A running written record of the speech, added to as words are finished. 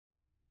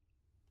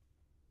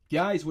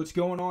Guys, what's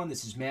going on?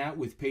 This is Matt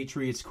with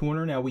Patriots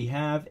Corner. Now we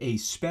have a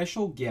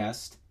special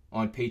guest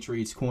on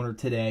Patriots Corner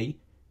today.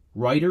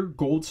 Writer,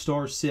 Gold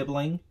Star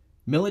sibling,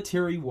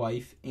 military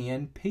wife,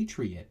 and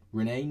Patriot,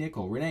 Renee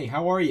Nickell. Renee,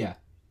 how are you?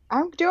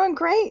 I'm doing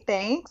great,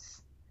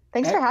 thanks.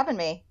 Thanks for having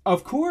me.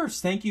 Of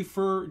course. Thank you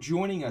for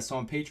joining us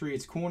on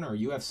Patriots Corner.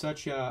 You have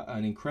such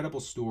an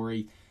incredible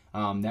story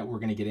that we're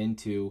going to get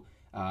into,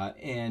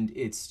 and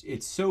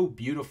it's so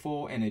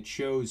beautiful, and it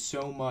shows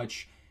so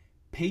much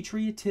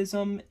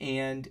patriotism,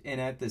 and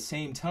at the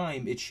same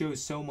time it shows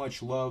so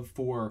much love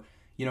for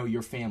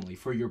your family,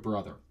 for your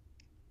brother.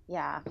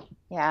 Yeah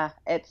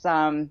it's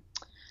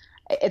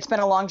been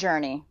a long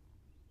journey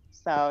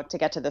to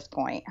get to this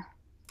point.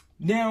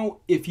 Now,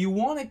 if you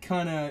want to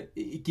kind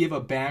of give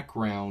a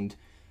background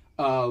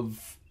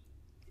of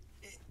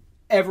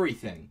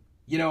everything,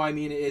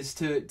 as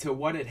to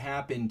what had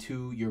happened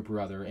to your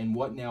brother and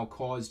what now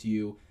caused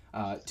you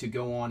to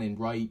go on and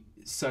write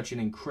such an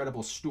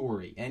incredible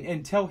story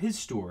and tell his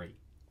story.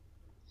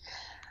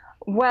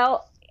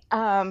 Well,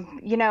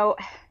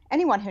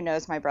 anyone who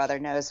knows my brother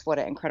knows what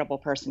an incredible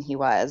person he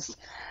was.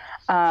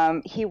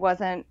 He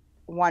wasn't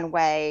one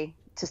way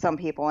to some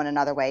people and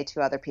another way to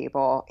other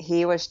people.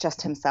 He was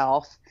just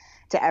himself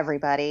to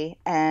everybody,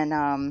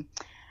 and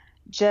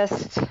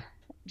just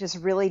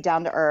really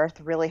down to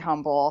earth, really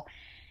humble.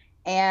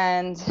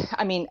 And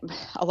I mean,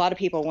 a lot of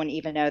people wouldn't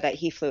even know that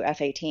he flew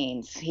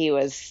F-18s.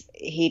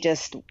 He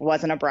just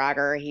wasn't a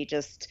bragger. He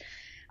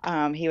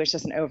was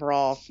just an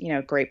overall,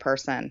 great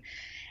person.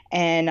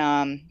 And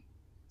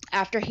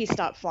after he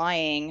stopped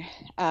flying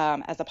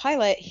as a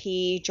pilot,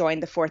 he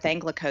joined the 4th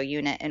Anglico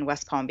unit in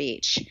West Palm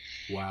Beach.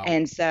 Wow.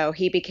 And so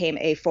he became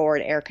a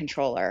forward air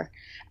controller.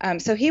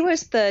 So he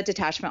was the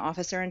detachment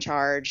officer in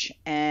charge,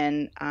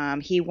 and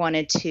he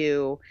wanted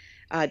to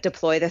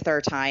deploy the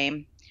third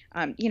time,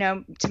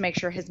 to make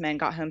sure his men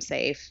got home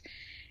safe.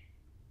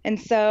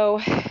 And so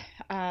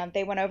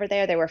they went over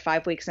there. They were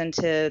 5 weeks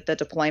into the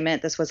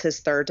deployment. This was his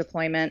third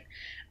deployment.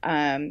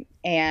 And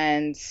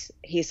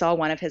he saw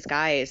one of his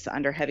guys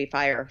under heavy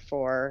fire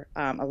for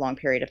a long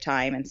period of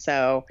time. And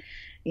so,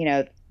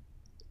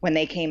 when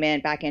they came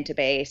back into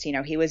base, he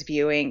had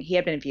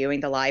been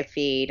viewing the live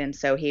feed. And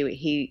so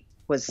he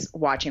was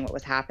watching what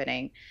was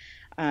happening.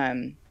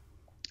 And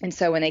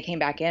so when they came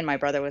back in, my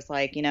brother was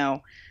like,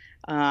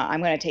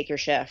 I'm going to take your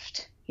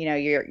shift.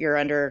 You've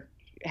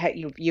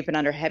been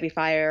under heavy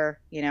fire.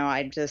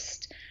 I'm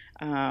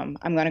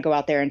going to go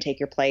out there and take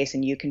your place,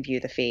 and you can view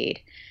the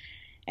feed.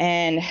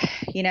 And,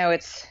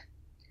 it's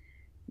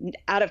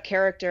out of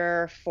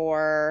character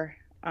for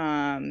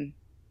an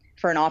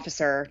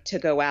officer to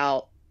go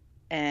out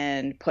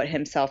and put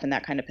himself in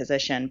that kind of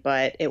position,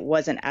 but it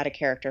wasn't out of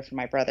character for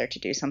my brother to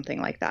do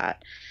something like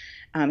that.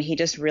 He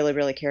just really,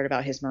 really cared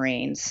about his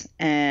Marines.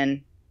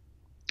 And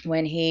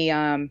when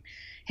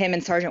him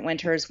and Sergeant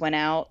Winters went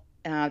out,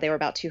 they were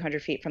about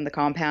 200 feet from the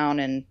compound,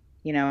 and,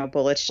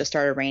 bullets just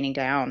started raining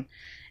down.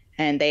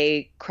 And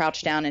they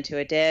crouched down into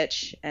a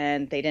ditch,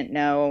 and they didn't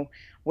know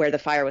where the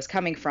fire was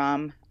coming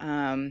from.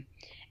 And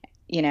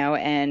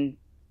in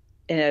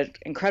an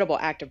incredible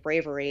act of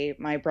bravery,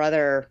 my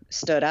brother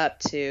stood up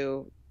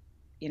to,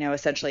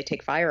 essentially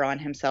take fire on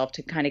himself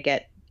to kind of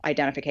get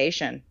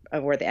identification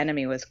of where the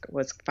enemy was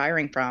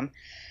firing from.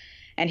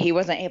 And he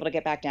wasn't able to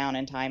get back down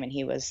in time, and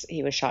he was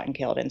shot and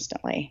killed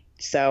instantly.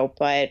 So,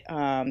 but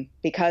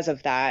because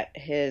of that,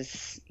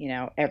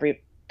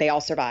 they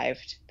all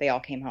survived. They all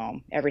came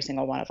home, every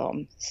single one of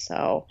them.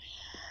 So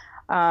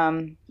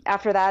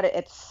after that,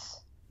 it's,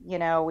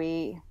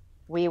 we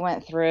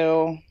went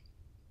through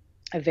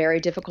a very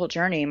difficult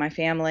journey, my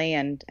family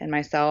and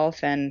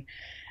myself. And,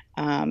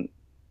 I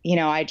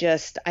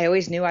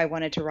always knew I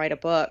wanted to write a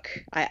book.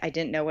 I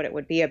didn't know what it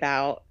would be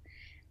about.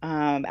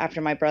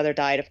 After my brother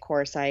died, of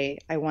course, I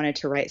wanted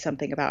to write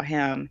something about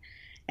him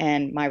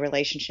and my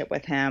relationship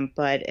with him,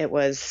 but it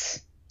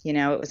was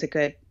a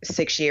good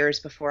 6 years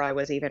before I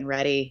was even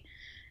ready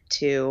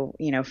to,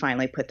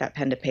 finally put that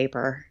pen to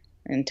paper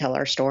and tell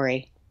our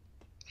story.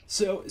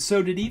 So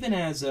did, even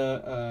as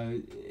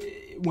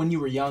when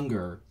you were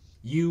younger,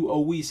 you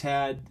always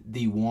had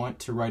the want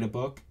to write a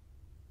book?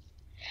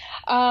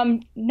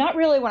 Not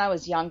really when I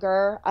was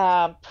younger.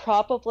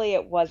 Probably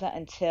it wasn't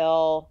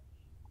until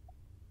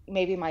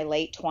maybe my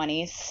late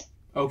 20s.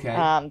 Okay.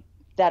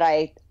 That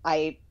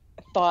I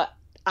thought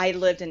I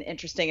lived an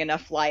interesting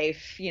enough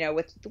life,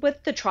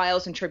 with the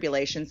trials and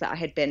tribulations that I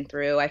had been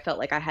through. I felt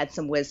like I had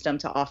some wisdom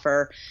to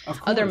offer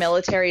other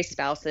military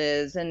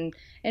spouses and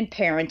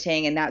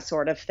parenting and that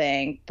sort of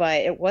thing.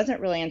 But it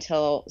wasn't really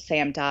until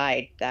Sam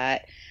died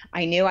that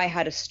I knew I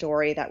had a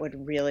story that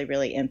would really,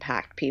 really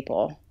impact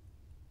people.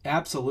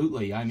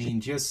 Absolutely. I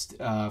mean, just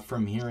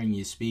from hearing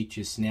you speak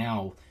just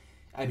now,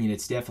 I mean,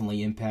 it's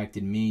definitely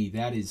impacted me.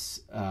 That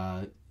is,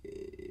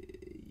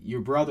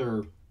 your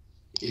brother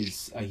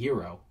is a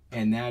hero,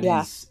 and that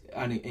is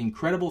an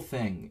incredible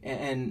thing.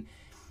 And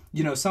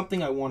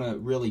something I want to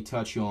really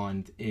touch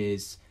on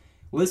is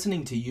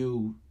listening to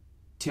you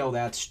tell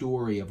that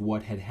story of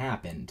what had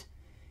happened.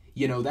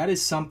 That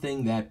is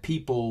something that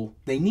people,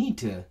 they need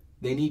to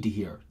They need to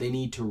hear. They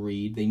need to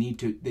read. They need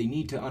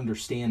to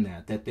understand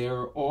that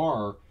there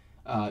are,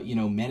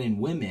 men and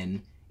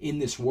women in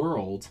this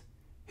world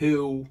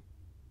who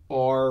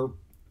are,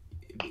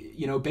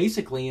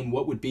 basically in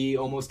what would be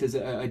almost as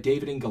a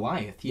David and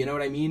Goliath. You know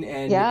what I mean?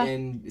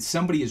 And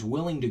somebody is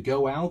willing to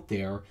go out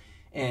there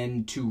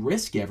and to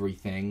risk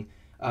everything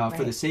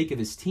for the sake of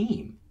his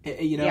team.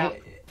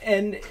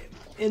 And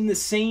in the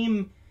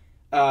same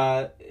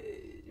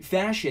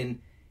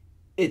fashion,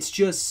 it's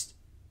just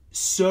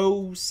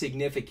so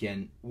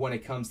significant when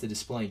it comes to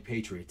displaying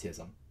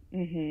patriotism.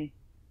 Mm-hmm.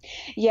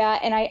 Yeah,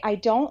 and I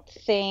don't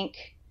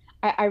think,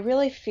 I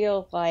really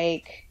feel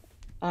like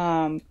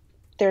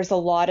there's a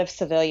lot of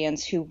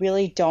civilians who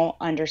really don't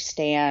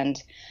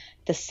understand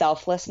the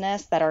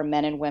selflessness that our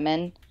men and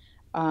women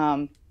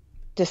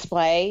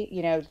display.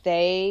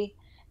 They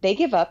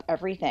give up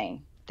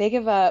everything. They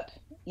give up,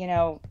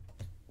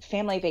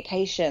 family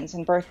vacations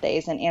and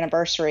birthdays and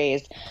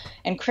anniversaries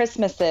and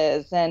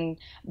Christmases and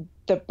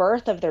the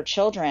birth of their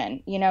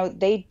children.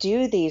 They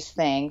do these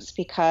things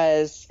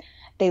because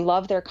they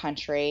love their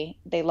country.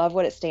 They love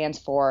what it stands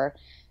for.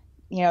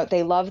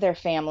 They love their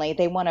family.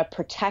 They want to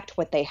protect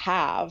what they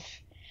have.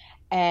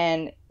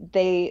 And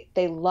they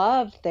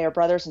love their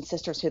brothers and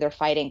sisters who they're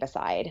fighting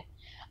beside.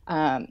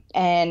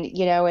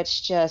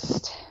 It's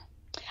just,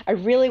 I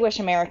really wish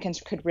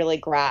Americans could really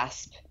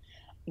grasp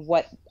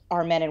what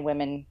our men and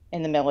women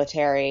in the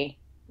military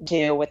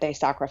do, what they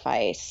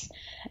sacrifice.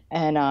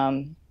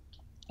 And,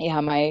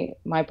 my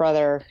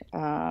brother,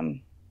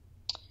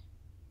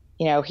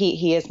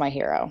 he is my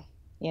hero.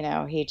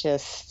 He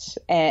just,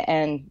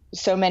 and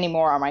so many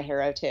more are my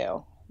hero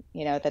too,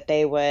 that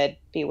they would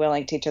be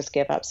willing to just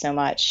give up so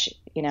much,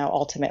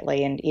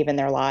 ultimately, and even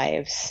their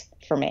lives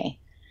for me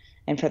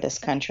and for this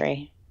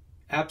country.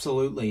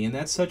 Absolutely. And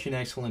that's such an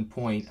excellent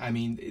point. I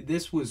mean,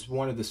 this was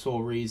one of the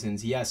sole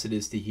reasons. Yes, it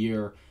is to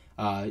hear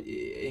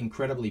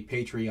incredibly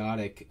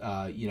patriotic,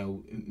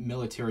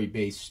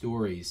 military-based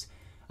stories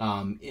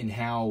in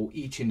how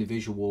each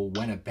individual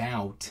went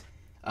about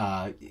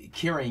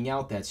carrying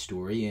out that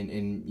story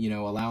and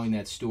allowing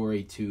that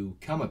story to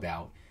come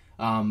about.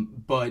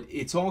 But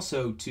it's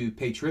also to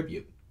pay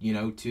tribute,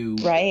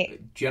 to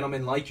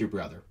gentlemen like your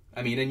brother.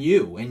 I mean, and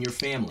you and your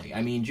family.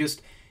 I mean,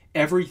 just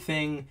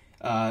everything,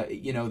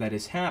 that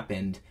has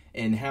happened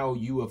and how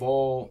you have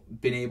all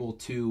been able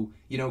to,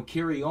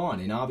 carry on.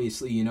 And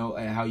obviously,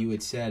 how you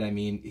had said, I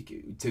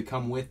mean, to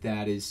come with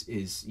that is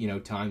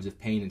times of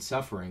pain and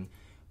suffering.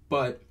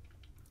 But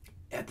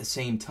at the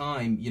same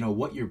time,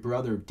 what your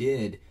brother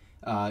did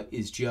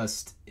is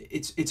just,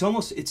 it's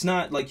almost, it's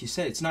not, like you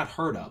said, it's not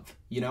heard of.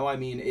 I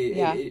mean,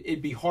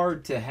 it'd be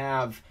hard to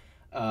have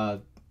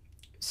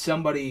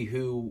somebody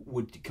who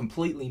would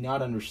completely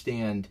not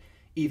understand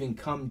even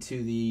come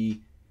to the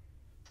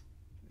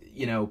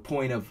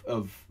point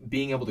of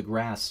being able to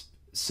grasp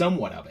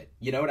somewhat of it.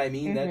 You know what I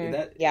mean?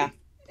 Mm-hmm.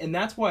 And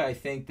that's why I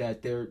think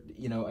that they're,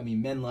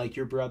 men like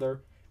your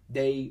brother,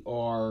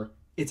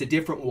 it's a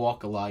different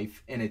walk of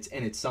life, and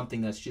it's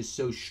something that's just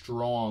so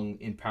strong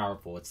and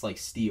powerful. It's like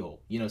steel,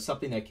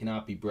 something that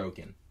cannot be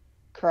broken.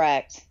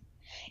 Correct.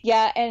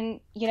 Yeah. And,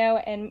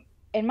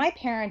 and my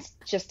parents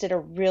just did a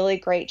really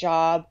great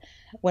job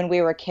when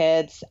we were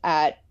kids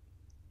at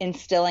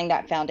instilling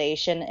that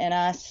foundation in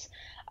us.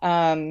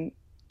 Both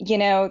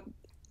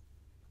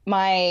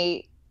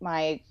my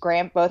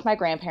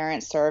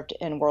grandparents served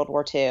in World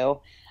War II.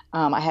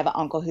 I have an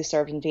uncle who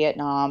served in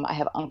Vietnam. I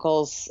have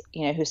uncles,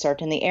 who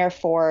served in the Air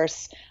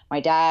Force.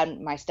 My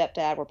dad, my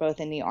stepdad were both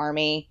in the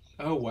Army.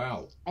 Oh,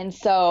 wow. And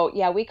so,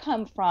 we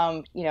come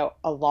from,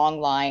 a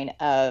long line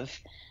of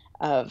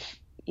military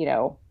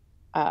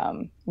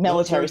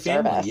service.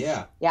 Family,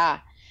 yeah. Yeah.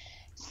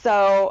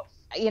 So,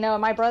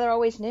 my brother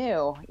always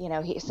knew,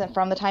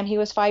 from the time he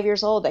was 5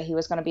 years old that he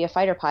was going to be a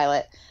fighter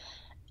pilot.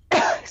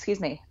 Excuse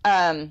me.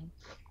 And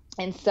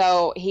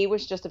so he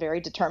was just a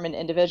very determined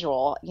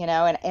individual,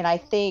 and I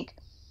think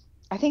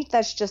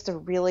that's just a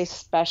really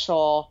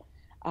special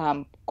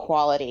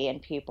quality in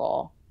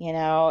people,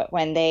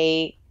 when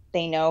they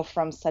know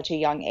from such a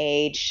young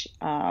age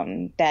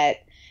that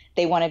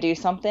they want to do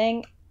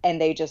something, and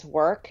they just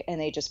work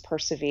and they just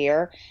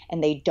persevere,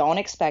 and they don't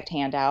expect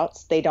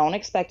handouts. They don't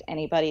expect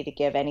anybody to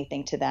give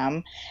anything to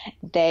them.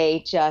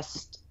 They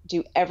just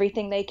do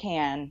everything they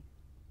can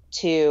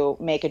to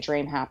make a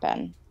dream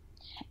happen.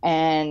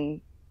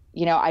 And,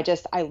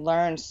 I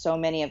learned so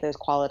many of those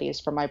qualities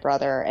from my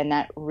brother, and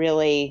that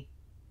really,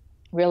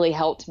 really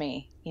helped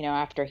me,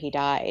 after he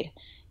died,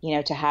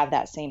 to have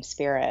that same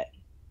spirit.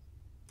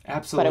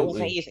 Absolutely. But it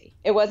wasn't easy.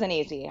 It wasn't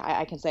easy.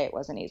 I can say it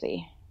wasn't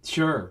easy.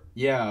 Sure.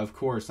 Yeah, of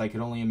course. I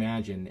could only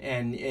imagine.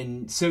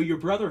 And so your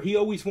brother, he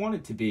always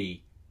wanted to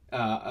be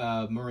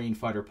a Marine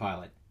fighter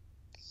pilot.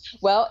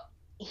 Well,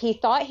 he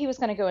thought he was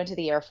going to go into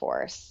the Air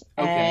Force.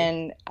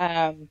 Okay.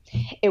 And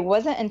it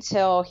wasn't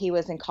until he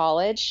was in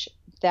college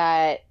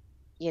that,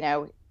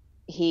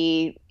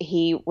 he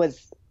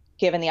was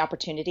given the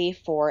opportunity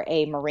for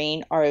a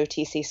Marine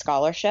ROTC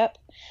scholarship.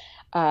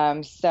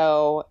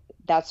 So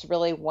that's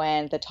really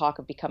when the talk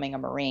of becoming a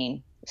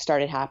Marine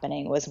started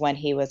happening was when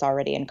he was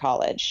already in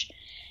college.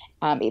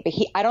 But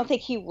I don't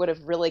think he would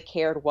have really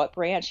cared what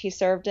branch he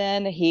served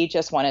in. He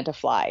just wanted to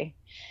fly.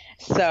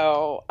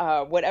 So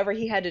whatever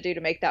he had to do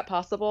to make that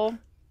possible,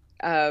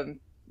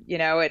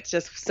 it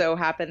just so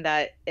happened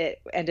that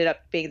it ended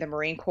up being the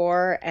Marine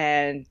Corps,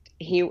 and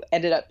he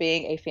ended up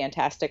being a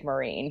fantastic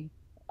Marine.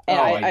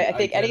 And I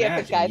think any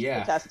of the guys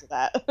can attest to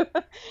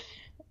that.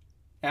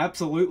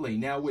 Absolutely.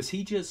 Now, was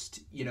he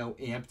just,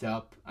 amped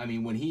up? I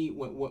mean, when he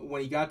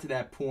got to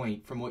that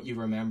point, from what you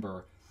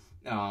remember,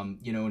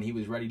 and he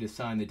was ready to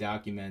sign the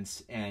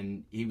documents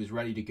and he was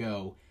ready to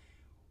go,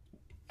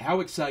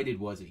 how excited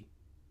was he?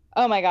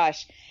 Oh my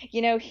gosh.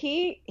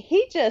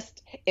 He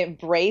just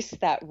embraced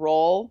that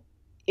role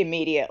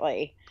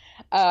immediately.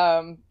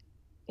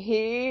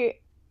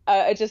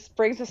 It just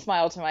brings a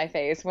smile to my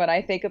face when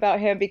I think about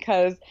him,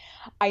 because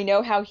I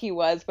know how he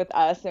was with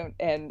us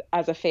and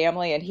as a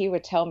family, and he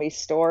would tell me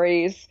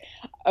stories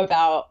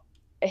about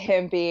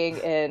him being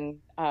in,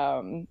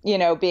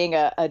 being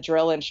a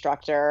drill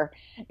instructor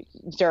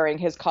during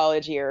his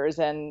college years,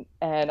 and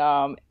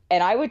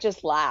I would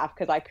just laugh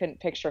because I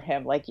couldn't picture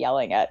him like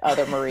yelling at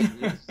other Marines,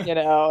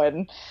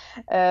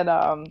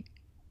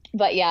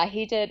 but yeah,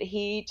 he did.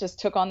 He just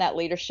took on that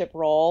leadership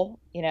role,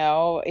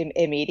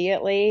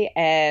 immediately.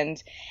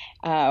 And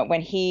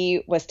when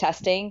he was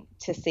testing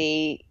to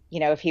see,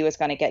 if he was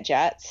going to get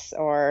jets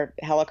or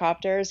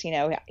helicopters,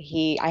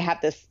 I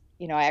have this,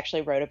 I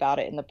actually wrote about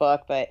it in the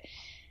book, but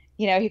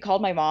he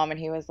called my mom and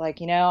he was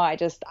like, I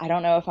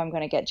don't know if I'm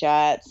going to get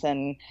jets,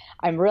 and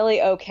I'm really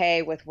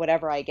okay with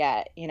whatever I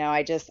get.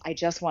 I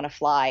just want to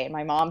fly. And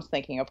my mom's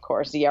thinking, of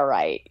course, yeah,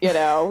 right.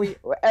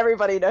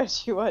 Everybody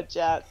knows you want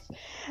jets,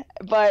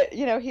 but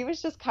he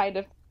was just kind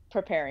of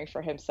preparing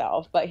for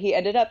himself. But he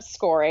ended up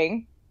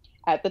scoring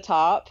at the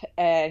top,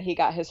 and he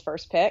got his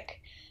first pick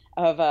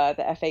of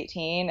the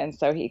F-18. And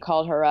so he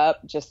called her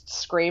up just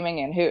screaming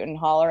and hooting and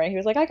hollering. He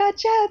was like, I got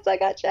jets.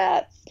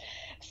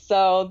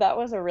 So that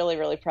was a really,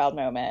 really proud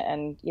moment.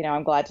 And,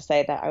 I'm glad to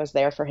say that I was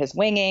there for his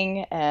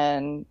winging.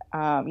 And,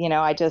 I'm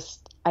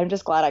just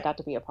glad I got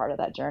to be a part of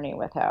that journey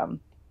with him.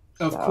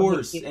 Of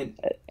course. And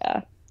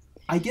yeah.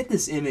 I get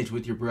this image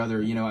with your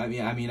brother,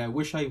 I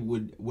wish I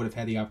would have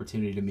had the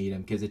opportunity to meet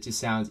him, because it just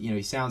sounds,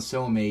 he sounds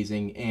so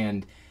amazing.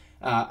 And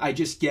I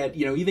just get,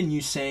 even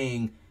you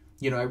saying,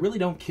 I really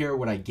don't care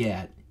what I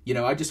get.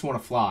 I just want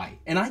to fly.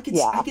 And I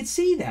could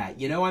see that,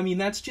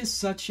 that's just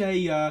such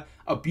a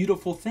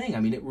beautiful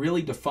thing. It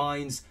really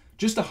defines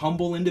just a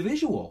humble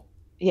individual.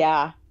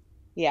 Yeah.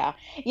 Yeah.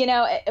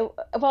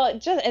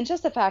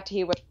 Just the fact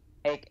he was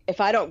like,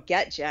 if I don't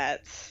get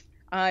jets,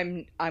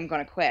 I'm going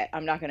to quit.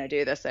 I'm not going to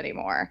do this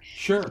anymore.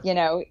 Sure.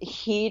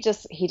 He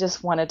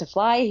just wanted to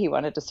fly. He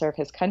wanted to serve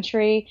his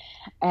country.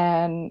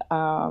 And,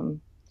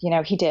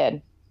 he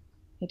did.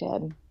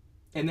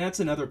 And that's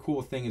another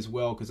cool thing as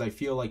well, because I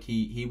feel like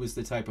he was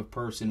the type of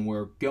person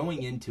where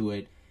going into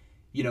it,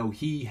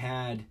 he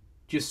had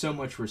just so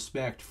much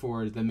respect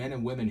for the men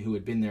and women who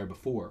had been there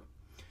before.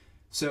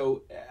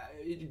 So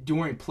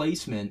during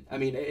placement,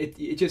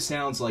 it just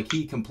sounds like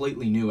he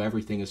completely knew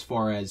everything as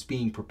far as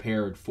being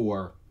prepared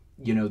for,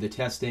 the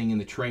testing and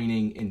the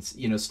training and,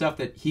 stuff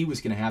that he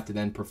was going to have to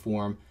then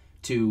perform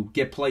to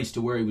get placed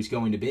to where he was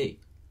going to be.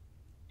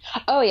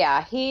 Oh,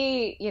 yeah.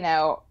 He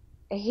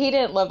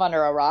didn't live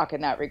under a rock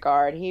in that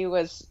regard. He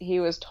was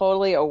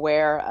totally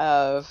aware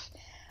of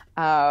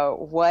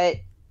what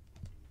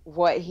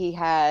he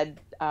had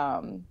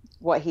to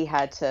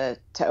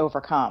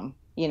overcome,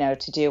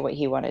 to do what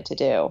he wanted to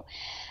do.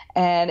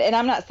 And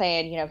I'm not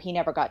saying, he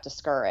never got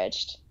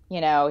discouraged.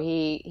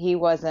 He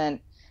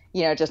wasn't,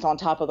 just on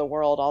top of the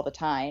world all the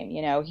time.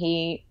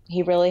 He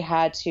really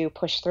had to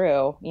push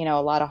through,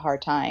 a lot of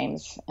hard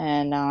times.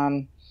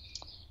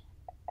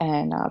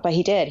 But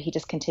he did. He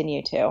just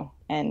continued to,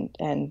 and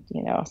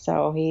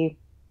so he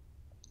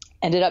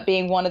ended up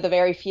being one of the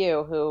very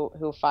few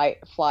who fly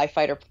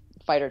fighter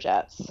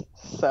jets.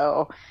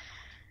 So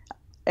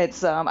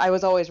it's I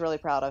was always really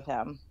proud of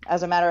him.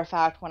 As a matter of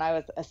fact, when I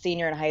was a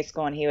senior in high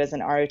school and he was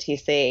in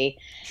ROTC,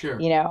 sure,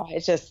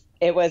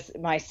 it was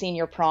my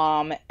senior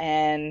prom,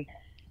 and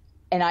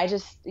I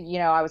just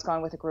I was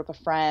going with a group of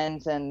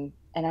friends, and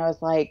I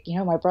was like,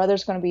 my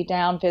brother's going to be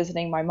down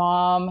visiting my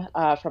mom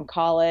from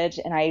college,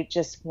 and I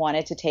just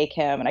wanted to take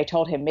him. And I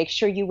told him, make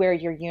sure you wear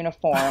your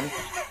uniform.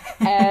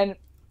 And,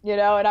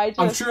 and I just...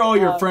 I'm sure all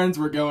your friends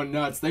were going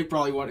nuts. They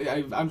probably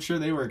I'm sure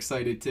they were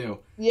excited too.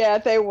 Yeah,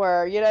 they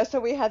were. So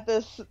we had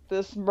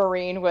this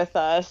Marine with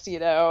us,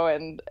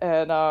 and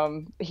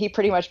he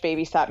pretty much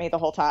babysat me the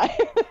whole time.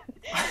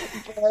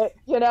 But,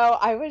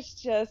 I was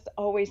just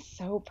always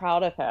so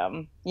proud of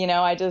him.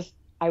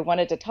 I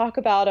wanted to talk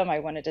about him. I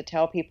wanted to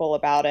tell people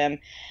about him.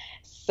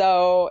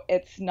 So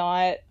it's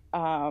not,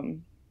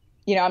 I'm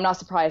not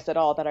surprised at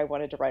all that I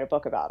wanted to write a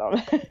book about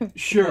him.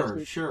 Sure.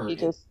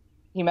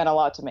 He meant a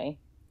lot to me.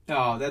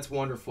 Oh, that's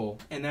wonderful.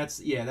 And that's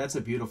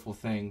a beautiful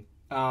thing.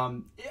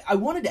 I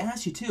wanted to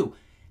ask you too,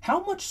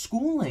 how much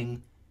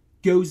schooling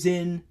goes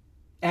in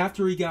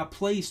after he got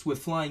placed with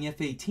flying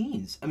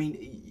F-18s?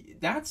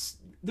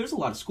 there's a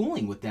lot of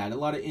schooling with that, a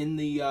lot of in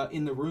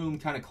the room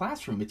kind of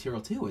classroom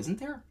material too, isn't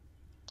there?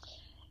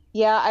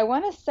 Yeah, I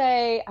want to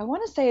say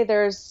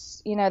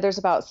there's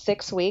about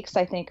 6 weeks,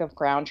 I think, of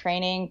ground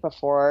training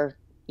before,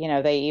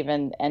 they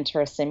even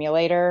enter a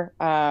simulator.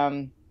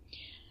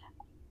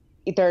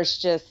 There's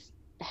just,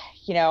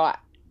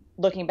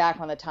 looking back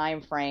on the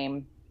time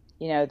frame,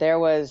 there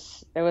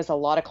was a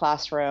lot of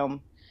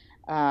classroom,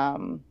 a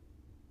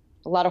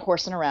lot of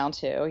horsing around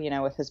too,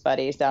 with his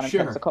buddies down in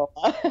Sure.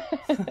 Pensacola.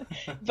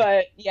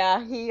 But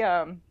yeah,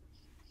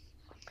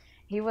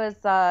 he was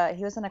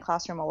in a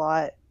classroom a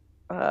lot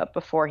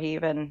before he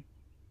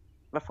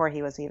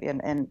was even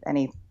in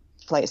any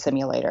flight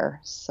simulator.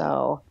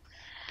 So.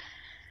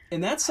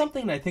 And that's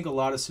something that I think a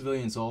lot of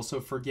civilians also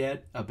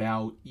forget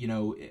about,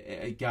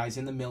 guys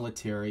in the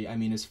military. I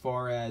mean, as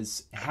far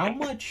as how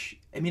much,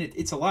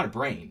 it's a lot of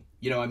brain.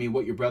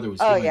 What your brother was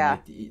doing. Oh, yeah.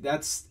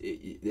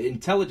 The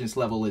intelligence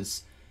level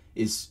is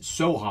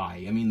so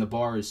high. I mean, the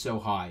bar is so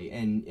high.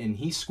 And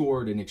he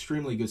scored an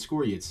extremely good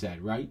score, you had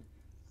said, right?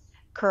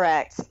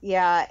 Correct.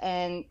 Yeah.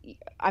 And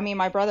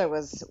my brother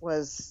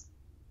was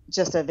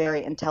just a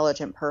very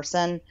intelligent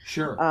person.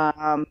 Sure.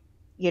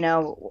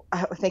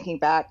 Thinking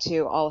back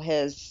to all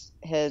his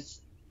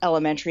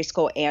elementary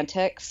school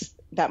antics,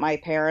 that my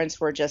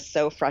parents were just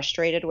so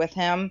frustrated with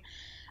him.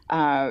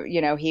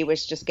 He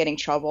was just getting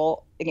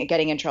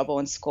in trouble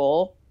in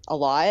school a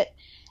lot.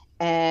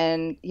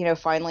 And,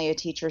 finally a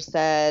teacher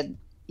said,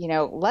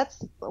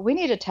 we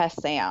need to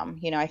test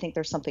Sam. I think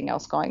there's something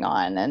else going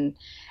on.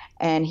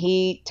 And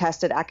he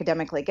tested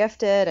academically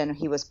gifted, and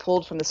he was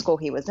pulled from the school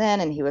he was in,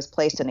 and he was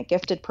placed in a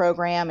gifted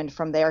program. And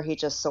from there, he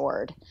just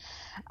soared.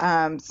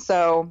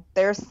 So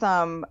there's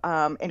some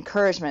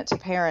encouragement to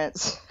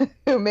parents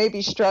who may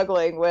be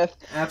struggling with,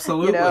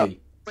 absolutely,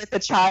 with a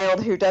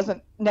child who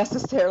doesn't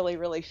necessarily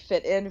really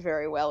fit in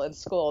very well in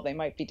school. They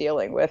might be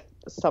dealing with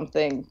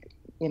something,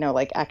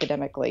 like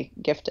academically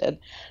gifted.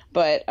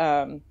 But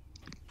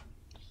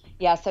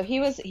yeah, so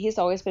he's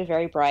always been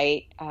very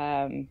bright,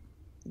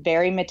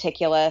 very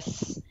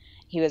meticulous.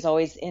 He was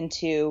always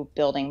into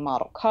building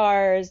model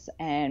cars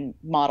and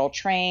model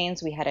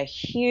trains. We had a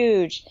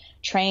huge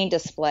train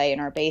display in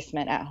our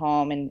basement at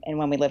home, and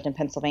when we lived in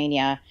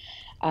Pennsylvania.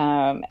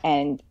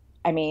 And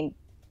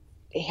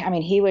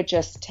he would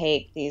just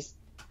take these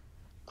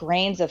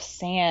grains of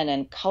sand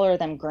and color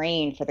them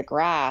green for the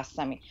grass.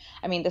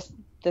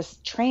 This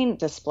train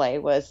display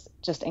was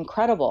just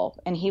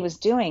incredible, and he was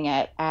doing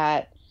it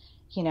at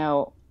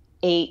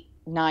 8,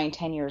 9,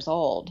 10 years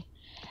old.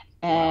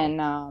 And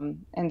wow.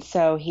 And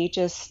so he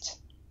was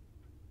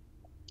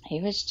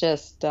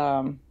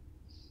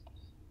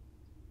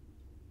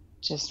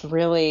just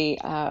really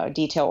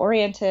detail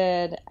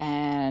oriented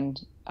and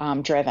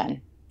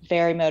driven,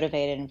 very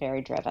motivated and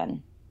very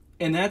driven.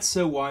 And that's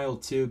so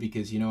wild too,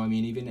 because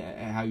even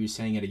how you're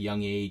saying at a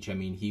young age,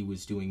 he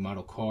was doing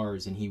model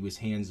cars and he was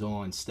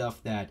hands-on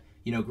stuff that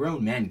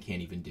grown men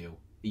can't even do.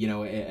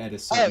 At a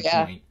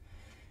certain point.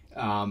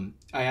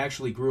 I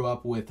actually grew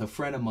up with a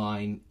friend of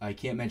mine. I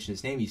can't mention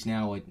his name. He's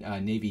now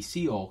a Navy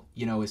SEAL.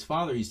 His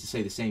father used to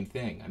say the same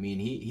thing.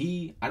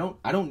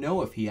 I don't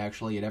know if he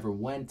actually had ever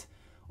went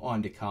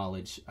on to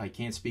college. I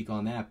can't speak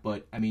on that,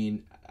 but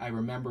I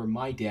remember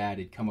my dad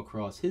had come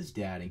across his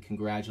dad and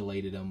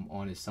congratulated him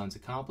on his son's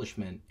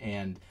accomplishment.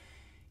 And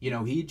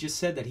he just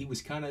said that he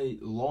was kind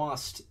of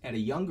lost at a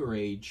younger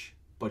age,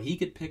 but he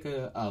could pick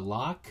a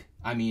lock.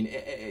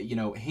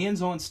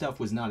 Hands-on stuff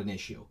was not an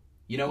issue.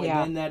 And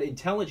then that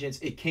intelligence,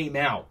 it came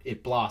out,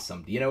 it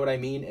blossomed. You know what I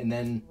mean? And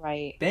then,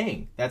 right.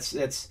 Bang!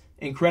 That's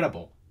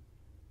incredible.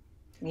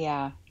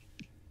 Yeah.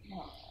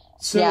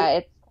 So, yeah,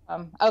 it's.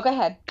 Go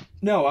ahead.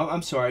 No,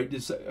 I'm sorry.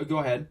 Just go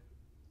ahead.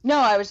 No,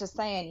 I was just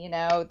saying.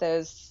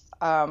 Those.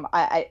 Sometimes.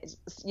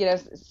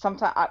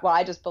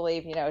 I just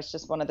believe. It's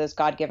just one of those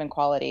God-given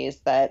qualities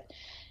that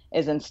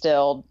is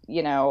instilled.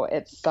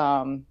 It's.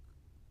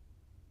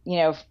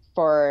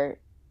 For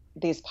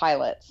these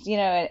pilots.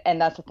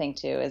 And that's the thing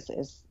too.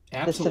 Is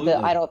absolutely.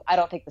 I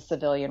don't think the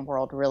civilian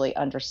world really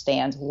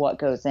understands what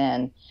goes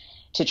in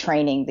to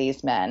training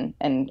these men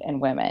and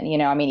women.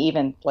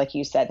 Even like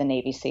you said, the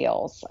Navy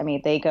SEALs.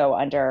 They go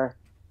under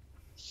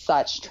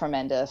such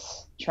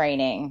tremendous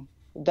training.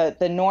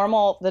 The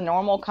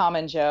normal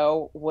common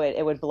Joe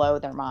would blow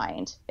their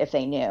mind if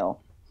they knew,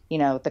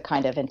 the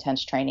kind of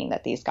intense training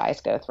that these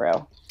guys go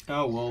through.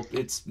 Oh, well,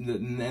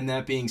 and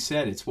that being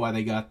said, it's why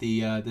they got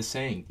the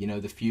saying,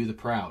 the few, the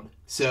proud.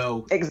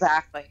 So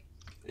exactly.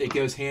 It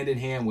goes hand in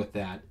hand with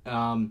that.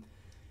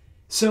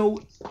 So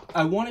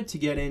I wanted to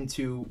get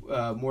into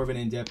more of an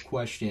in-depth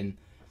question.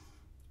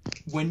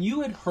 When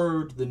you had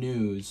heard the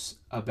news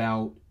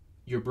about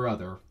your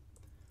brother,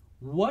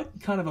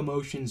 what kind of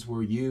emotions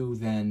were you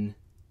then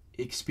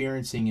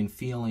experiencing and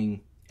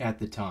feeling at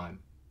the time?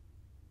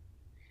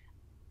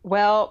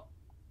 Well,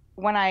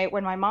 when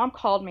my mom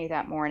called me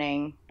that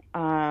morning,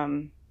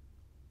 I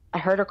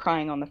heard her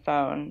crying on the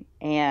phone,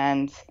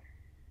 and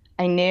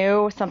I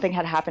knew something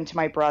had happened to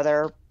my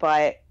brother,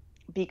 but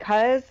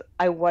because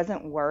I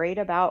wasn't worried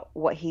about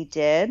what he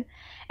did,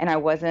 and I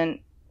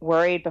wasn't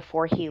worried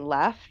before he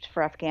left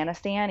for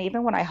Afghanistan.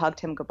 Even when I hugged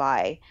him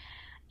goodbye,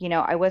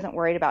 I wasn't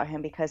worried about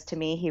him because to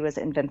me, he was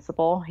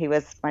invincible. He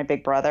was my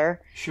big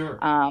brother. Sure.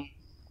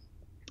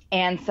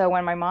 And so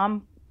when my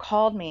mom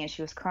called me and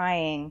she was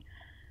crying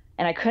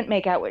and I couldn't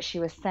make out what she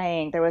was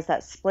saying, there was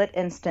that split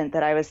instant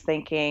that I was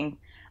thinking,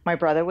 my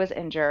brother was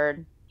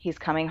injured. He's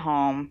coming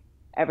home.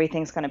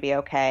 Everything's going to be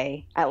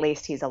okay. At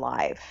least he's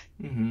alive.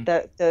 Mm-hmm.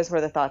 Those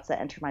were the thoughts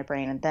that entered my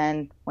brain. And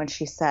then when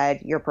she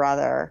said, your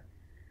brother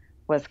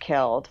was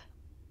killed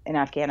in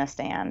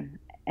Afghanistan,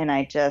 and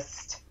I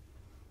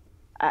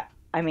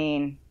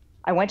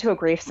went to a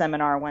grief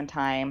seminar one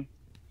time,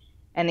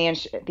 and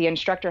the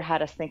instructor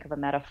had us think of a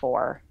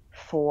metaphor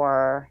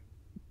for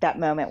that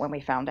moment when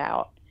we found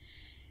out.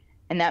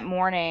 And that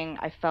morning,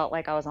 I felt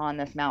like I was on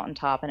this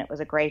mountaintop, and it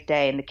was a great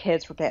day, and the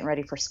kids were getting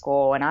ready for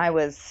school, and I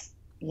was,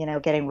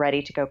 getting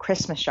ready to go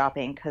Christmas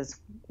shopping because,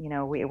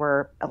 we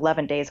were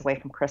 11 days away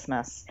from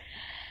Christmas.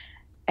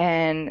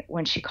 And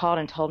when she called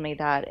and told me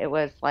that, it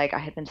was like I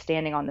had been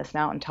standing on this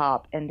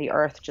mountaintop and the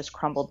earth just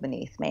crumbled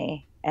beneath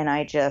me. And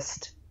I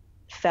just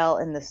fell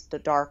in the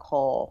dark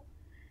hole,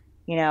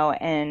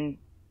 and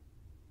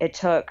it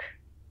took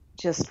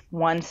just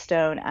one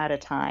stone at a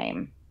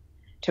time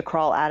to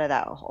crawl out of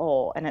that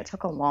hole. And it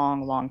took a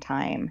long, long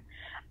time.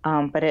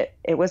 But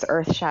it was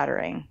earth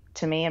shattering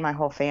to me and my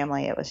whole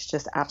family. It was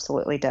just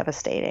absolutely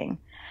devastating.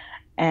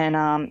 And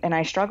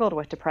I struggled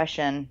with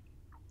depression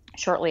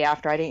shortly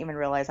after. I didn't even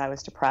realize I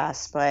was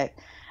depressed, but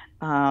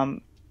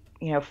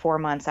 4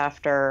 months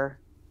after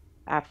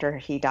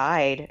he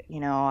died,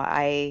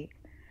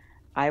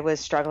 I was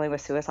struggling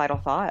with suicidal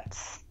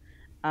thoughts.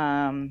 He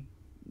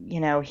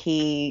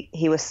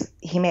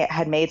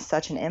had made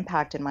such an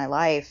impact in my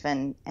life,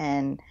 and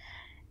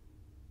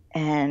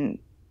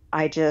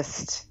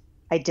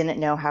I didn't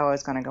know how I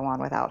was going to go on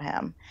without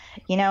him,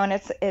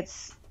 and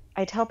it's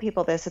I tell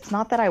people this, it's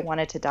not that I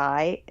wanted to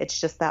die. It's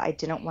just that I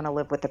didn't want to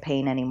live with the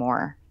pain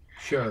anymore.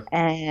 Sure.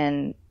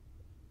 And,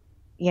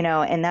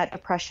 and that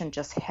depression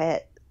just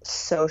hit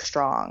so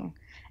strong.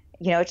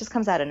 It just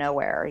comes out of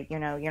nowhere. You're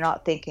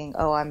not thinking,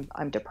 oh,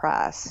 I'm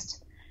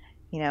depressed.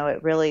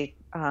 It really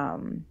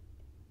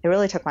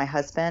took my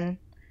husband,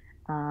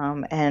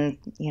 and,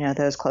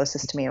 those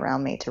closest to me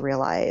around me to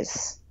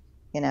realize,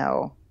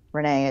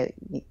 Renee,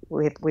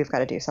 we've got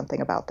to do something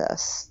about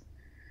this.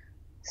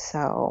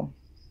 So,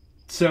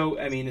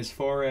 as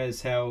far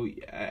as how,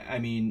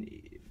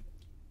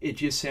 it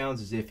just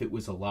sounds as if it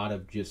was a lot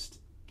of just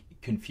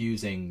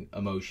confusing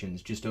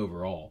emotions just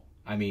overall.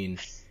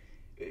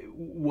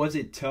 Was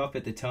it tough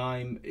at the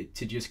time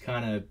to just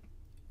kind of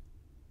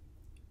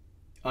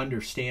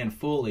understand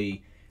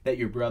fully that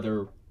your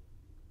brother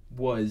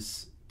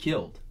was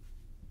killed?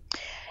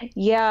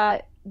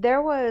 Yeah,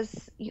 there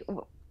was,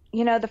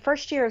 the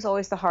first year is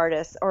always the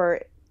hardest,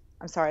 or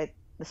I'm sorry,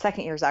 the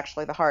second year is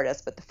actually the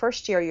hardest, but the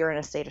first year you're in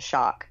a state of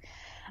shock.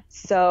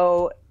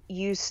 So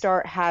you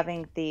start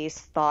having these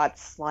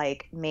thoughts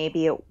like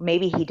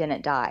maybe he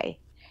didn't die.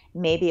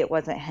 Maybe it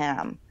wasn't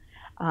him.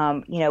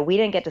 We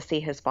didn't get to see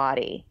his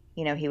body.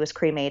 He was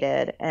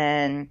cremated.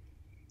 And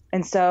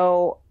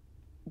so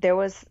there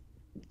was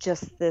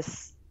just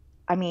this,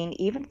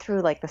 even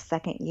through like the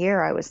second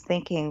year, I was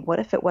thinking, what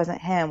if it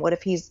wasn't him? What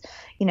if he's,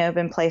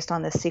 been placed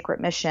on this secret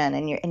mission?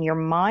 And your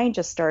mind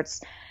just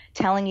starts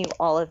telling you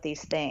all of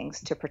these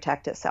things to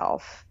protect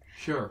itself.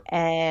 Sure.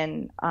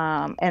 And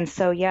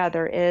so, yeah,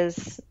 there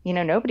is,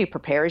 nobody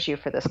prepares you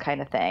for this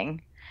kind of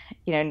thing.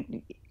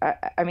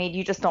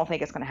 You just don't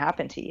think it's going to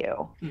happen to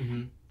you.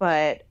 Mm-hmm.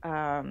 But,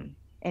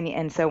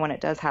 and so when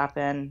it does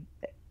happen,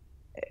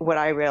 what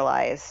I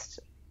realized,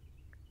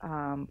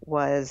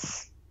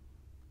 was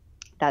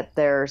that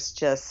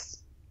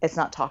it's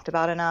not talked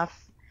about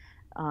enough.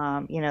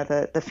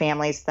 The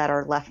families that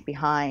are left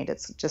behind,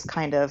 it's just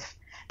kind of,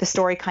 the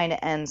story kind of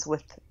ends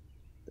with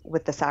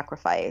the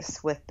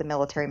sacrifice, with the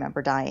military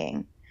member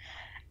dying.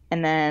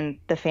 And then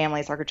the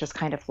families are just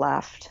kind of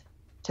left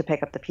to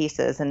pick up the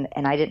pieces. And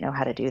I didn't know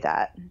how to do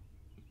that.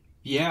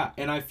 Yeah.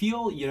 And I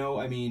feel,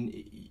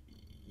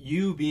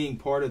 you being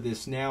part of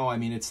this now,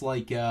 it's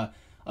like a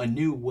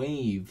new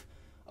wave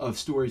of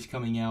stories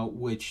coming out,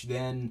 which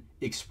then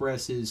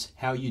expresses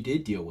how you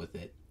did deal with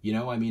it.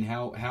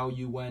 How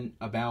you went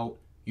about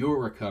your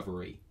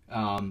recovery.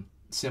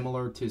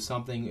 Similar to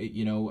something,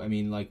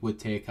 like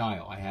with Taya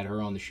Kyle. I had her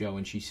on the show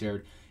and she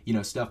shared,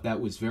 stuff that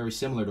was very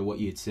similar to what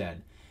you had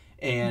said.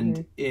 And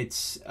mm-hmm.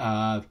 It's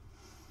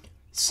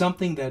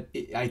something that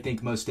I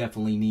think most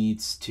definitely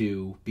needs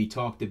to be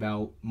talked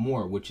about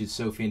more, which is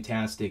so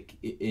fantastic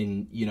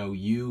in,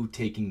 you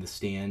taking the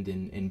stand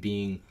and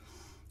being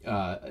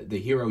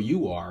the hero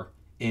you are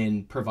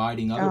in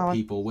providing other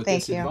people with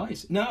this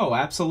advice. No,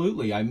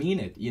 absolutely. I mean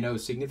it,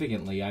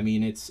 significantly.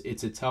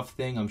 It's a tough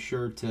thing, I'm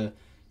sure, to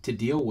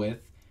deal with,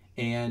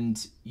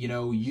 and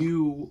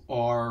you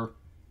are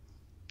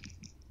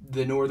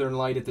the Northern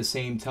Light at the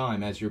same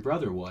time as your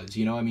brother was.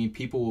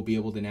 People will be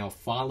able to now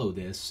follow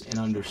this and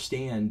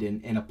understand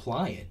and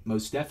apply it,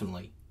 most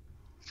definitely.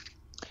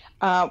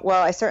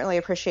 Well, I certainly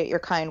appreciate your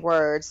kind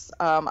words.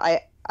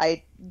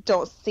 I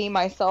don't see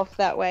myself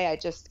that way.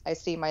 I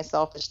see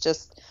myself as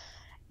just,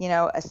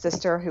 a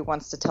sister who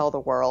wants to tell the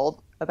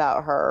world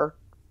about her,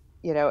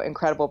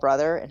 incredible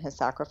brother and his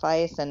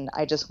sacrifice. And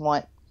I just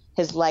want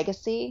his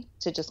legacy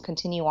to just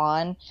continue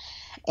on.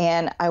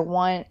 And I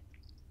want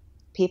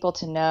people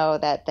to know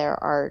that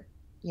there are,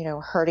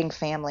 hurting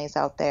families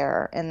out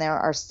there, and there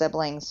are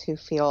siblings who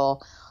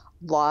feel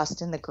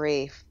lost in the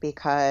grief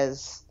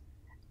because,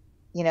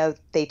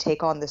 they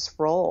take on this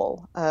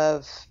role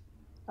of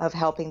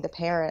helping the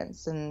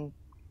parents and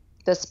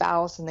the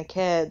spouse and the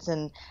kids,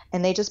 and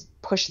they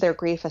just push their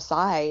grief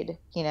aside,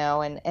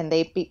 and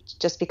they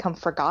just become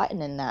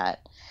forgotten in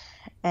that.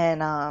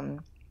 And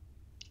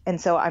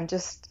so I'm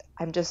just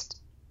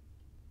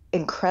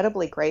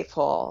incredibly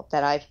grateful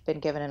that I've been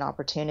given an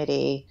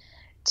opportunity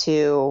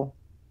to,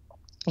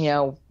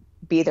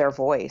 be their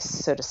voice,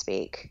 so to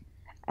speak,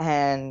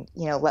 and,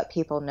 let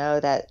people know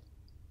that,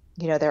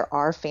 there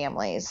are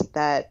families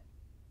that,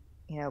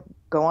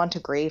 go on to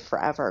grieve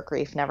forever.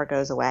 Grief never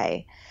goes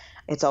away.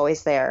 It's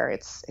always there.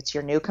 It's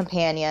your new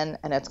companion,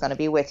 and it's going to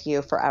be with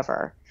you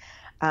forever.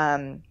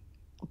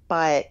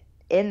 But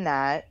in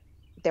that,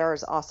 there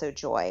is also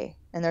joy,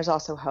 and there's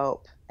also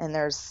hope, and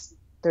there's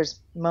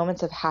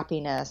moments of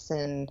happiness,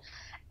 and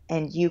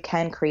you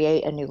can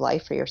create a new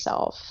life for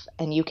yourself,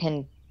 and you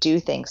can do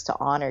things to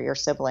honor your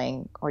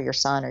sibling or your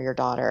son or your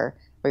daughter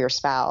or your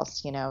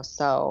spouse,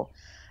 So,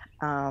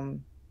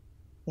 I'm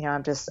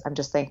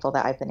just thankful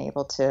that I've been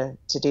able to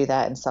do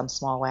that in some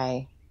small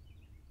way.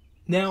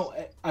 Now,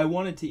 I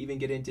wanted to even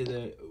get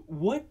into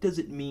what does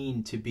it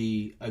mean to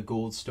be a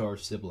Gold Star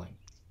sibling?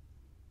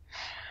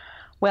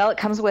 Well, it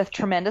comes with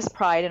tremendous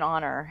pride and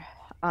honor,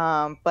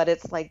 but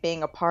it's like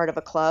being a part of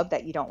a club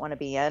that you don't want to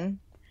be in.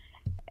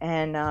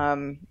 And,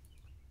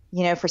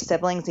 for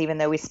siblings, even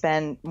though we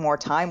spend more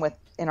time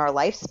in our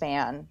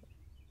lifespan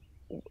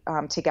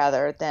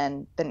together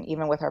than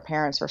even with our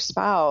parents or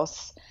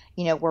spouse,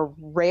 we're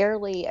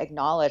rarely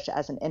acknowledged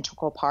as an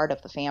integral part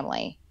of the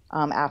family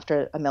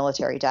after a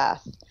military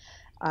death.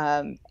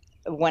 When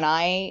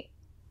my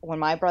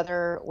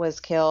brother was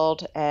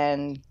killed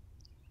and,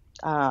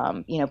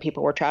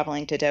 people were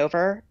traveling to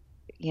Dover,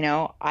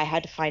 I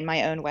had to find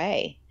my own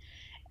way.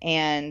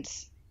 And,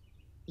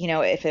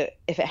 if it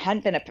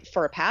hadn't been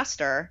for a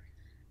pastor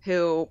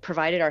who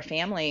provided our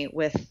family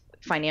with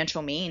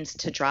financial means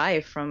to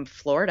drive from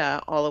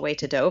Florida all the way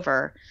to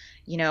Dover,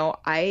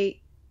 I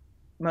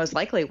most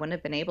likely wouldn't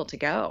have been able to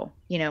go.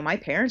 My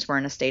parents were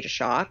in a state of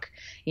shock.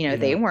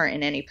 They weren't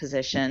in any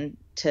position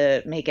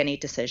to make any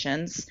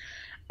decisions.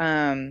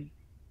 And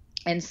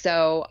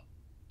so,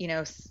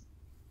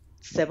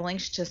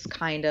 siblings just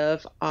kind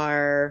of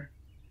are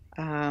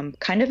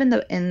kind of in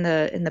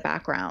the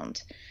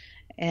background.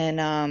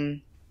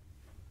 And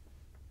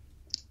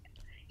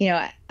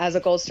as a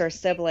Gold Star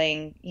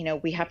sibling,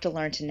 we have to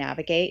learn to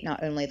navigate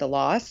not only the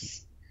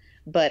loss,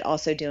 but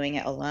also doing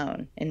it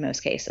alone in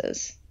most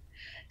cases.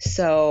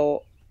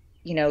 So,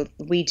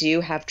 we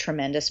do have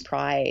tremendous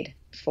pride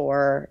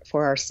for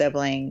our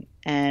sibling,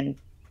 and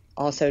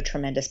also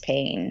tremendous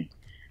pain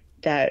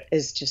that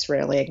is just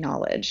rarely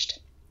acknowledged.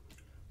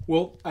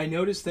 Well, I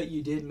noticed that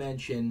you did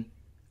mention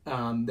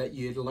that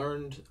you had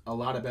learned a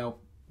lot about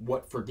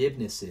what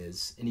forgiveness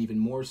is, and even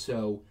more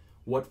so,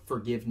 what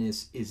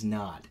forgiveness is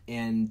not.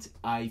 And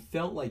I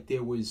felt like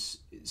there was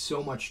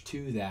so much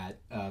to that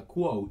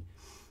quote.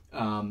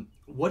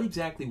 What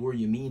exactly were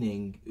you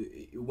meaning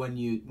when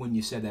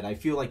you said that? I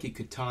feel like it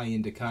could tie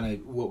into kind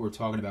of what we're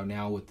talking about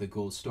now with the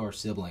Gold Star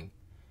sibling.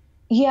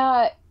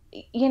 Yeah,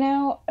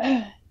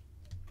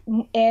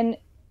 in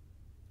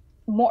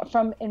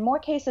more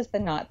cases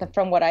than not,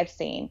 from what I've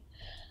seen,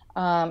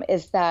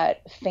 is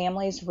that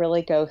families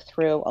really go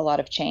through a lot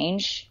of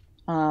change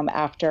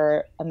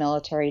after a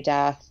military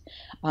death.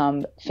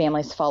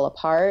 Families fall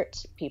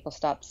apart. People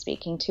stop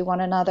speaking to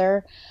one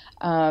another.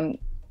 And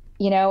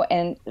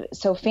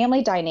so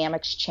family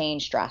dynamics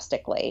change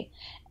drastically,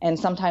 and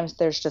sometimes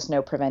there's just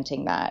no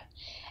preventing that.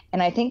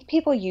 And I think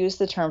people use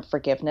the term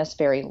forgiveness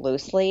very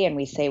loosely, and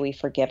we say we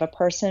forgive a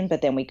person,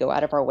 but then we go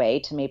out of our way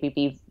to maybe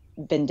be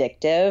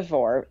vindictive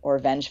or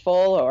vengeful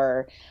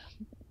or,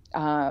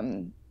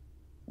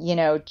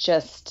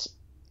 just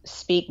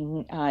speak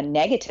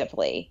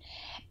negatively.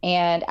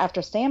 And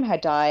after Sam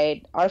had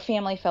died, our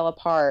family fell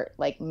apart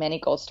like many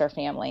Gold Star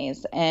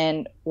families.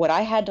 And what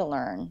I had to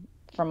learn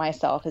for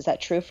myself is that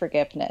true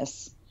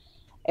forgiveness,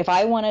 if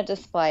I want to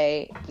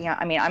display,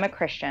 I'm a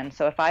Christian,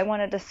 so if I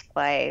want to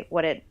display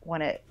what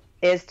it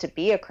is to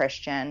be a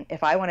Christian,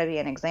 if I want to be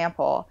an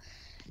example,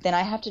 then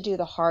I have to do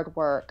the hard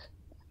work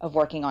of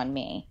working on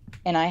me.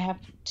 And I have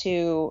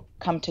to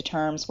come to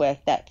terms with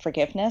that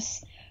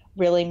forgiveness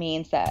really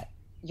means that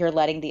you're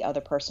letting the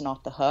other person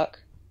off the hook.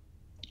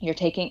 You're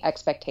taking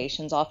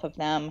expectations off of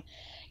them.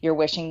 You're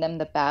wishing them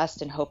the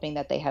best and hoping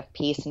that they have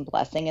peace and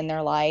blessing in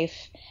their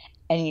life,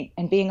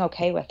 and being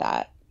okay with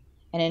that.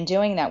 And in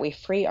doing that, we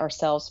free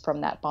ourselves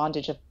from that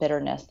bondage of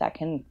bitterness that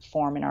can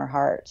form in our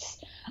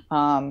hearts.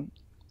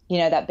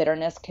 That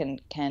bitterness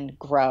can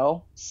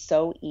grow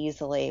so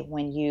easily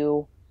when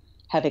you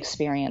have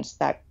experienced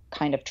that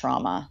kind of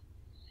trauma.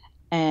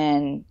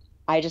 And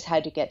I just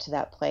had to get to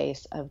that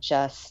place of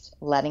just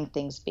letting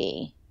things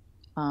be.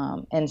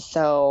 And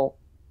so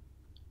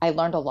I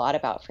learned a lot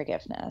about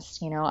forgiveness.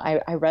 You know,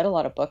 I read a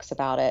lot of books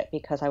about it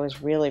because I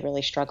was really,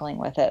 really struggling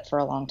with it for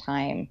a long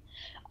time.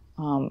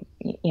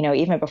 You know,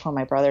 even before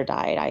my brother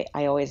died,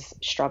 I always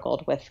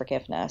struggled with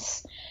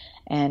forgiveness.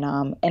 And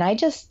I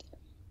just,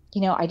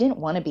 you know, I didn't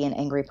want to be an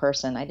angry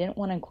person. I didn't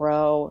want to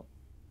grow.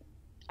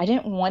 I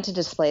didn't want to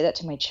display that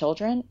to my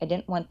children. I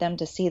didn't want them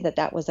to see that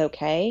that was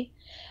okay.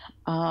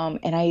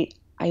 And I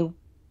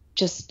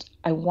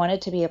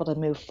wanted to be able to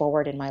move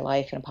forward in my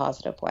life in a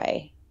positive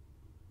way.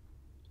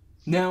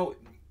 Now,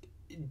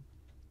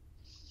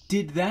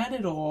 did that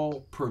at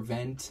all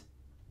prevent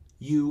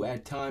you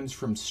at times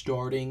from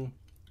starting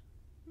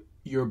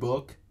your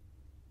book?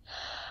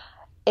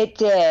 It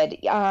did.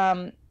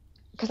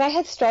 Because I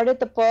had started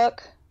the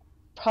book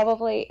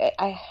probably,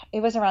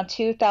 it was around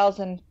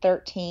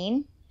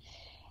 2013.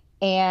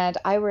 And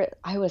I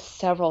was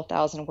several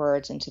thousand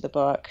words into the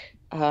book.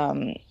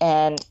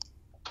 And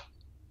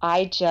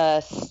I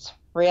just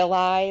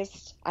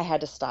realized I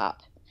had to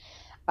stop.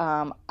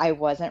 I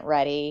wasn't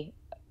ready.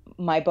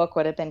 My book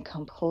would have been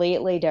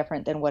completely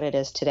different than what it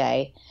is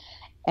today.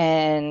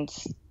 And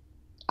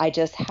I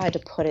just had to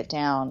put it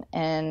down.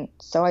 And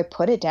so I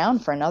put it down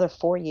for another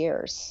 4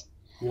 years.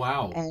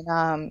 Wow.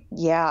 And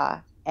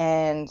yeah.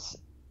 And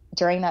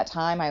during that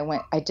time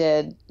I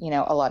did, you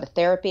know, a lot of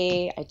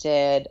therapy. I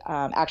did,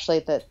 actually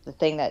the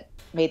thing that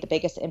made the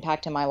biggest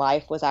impact in my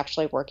life was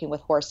actually working with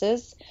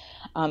horses.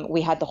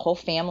 We had the whole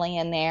family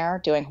in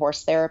there doing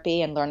horse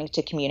therapy and learning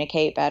to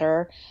communicate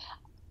better.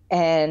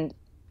 And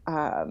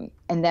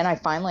then I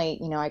finally,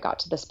 you know, I got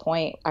to this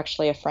point.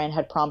 Actually, a friend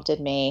had prompted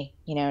me,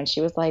 you know, and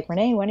she was like,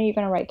 Renee, when are you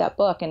going to write that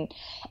book? And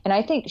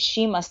I think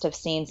she must have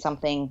seen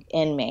something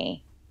in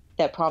me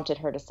that prompted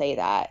her to say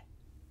that,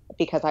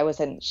 because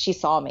she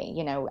saw me,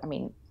 you know, I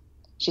mean,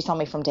 she saw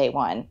me from day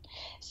one.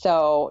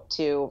 So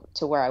to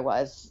where I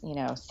was, you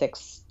know,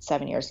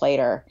 6-7 years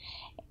later,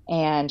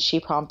 and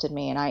she prompted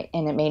me, and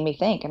it made me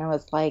think, and I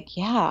was like,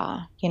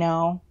 yeah, you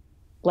know,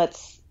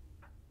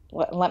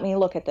 let me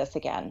look at this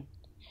again.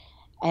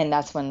 And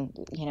that's when,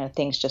 you know,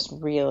 things just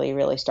really,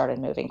 really started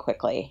moving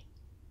quickly.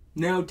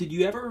 Now, did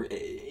you ever,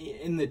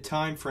 in the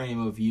time frame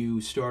of you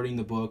starting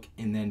the book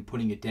and then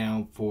putting it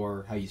down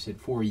for, how you said,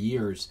 4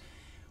 years,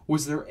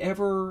 was there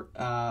ever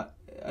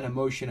an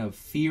emotion of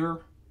fear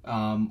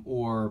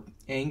or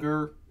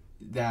anger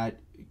that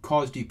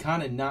caused you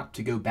kind of not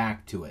to go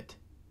back to it?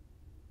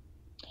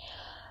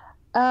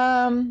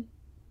 Well,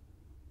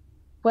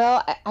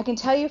 I can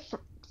tell you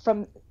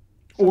from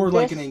or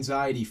like an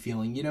anxiety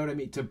feeling, you know what I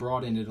mean? To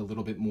broaden it a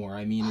little bit more.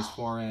 I mean, as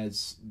far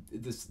as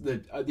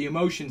the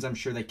emotions, I'm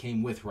sure that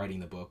came with writing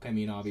the book. I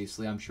mean,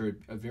 obviously, I'm sure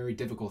a very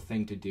difficult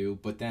thing to do,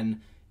 but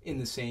then at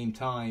the same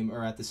time,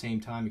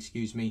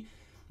 excuse me,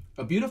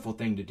 a beautiful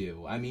thing to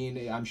do. I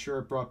mean, I'm sure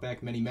it brought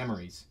back many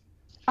memories.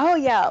 Oh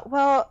yeah.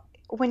 Well,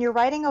 when you're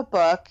writing a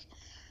book,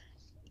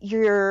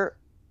 you're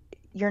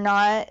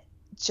not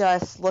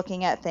just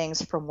looking at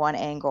things from one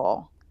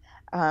angle.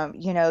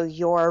 You know,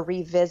 you're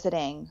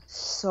revisiting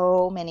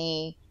so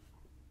many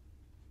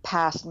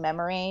past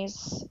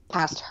memories,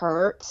 past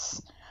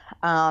hurts.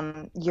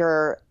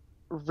 You're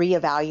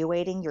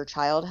reevaluating your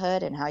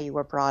childhood and how you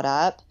were brought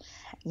up.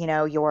 You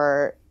know,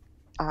 you're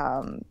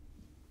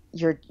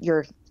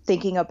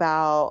thinking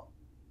about,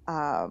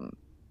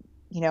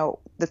 you know,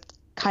 the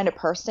kind of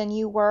person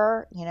you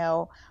were, you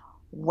know,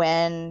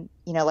 when,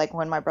 you know, like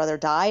when my brother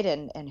died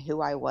and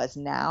who I was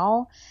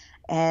now.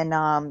 And,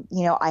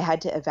 you know, I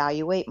had to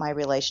evaluate my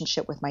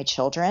relationship with my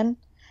children,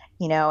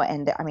 you know,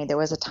 and I mean, there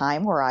was a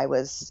time where I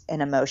was an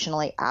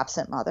emotionally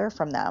absent mother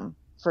from them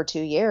for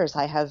 2 years.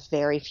 I have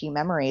very few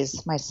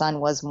memories. My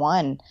son was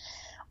 1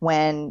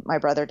 when my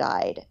brother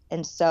died.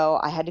 And so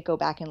I had to go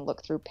back and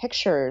look through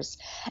pictures.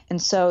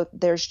 And so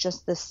there's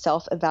just this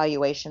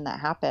self-evaluation that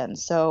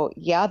happens. So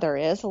yeah, there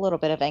is a little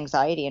bit of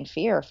anxiety and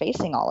fear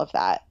facing all of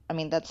that. I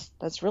mean,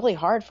 that's really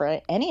hard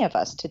for any of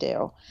us to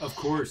do. Of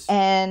course.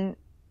 And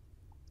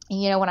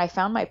you know, when I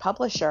found my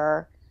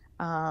publisher,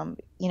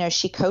 you know,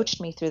 she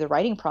coached me through the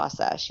writing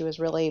process. She was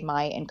really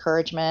my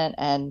encouragement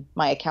and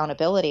my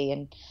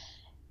accountability.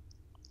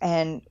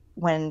 And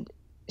when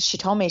she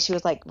told me, she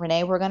was like,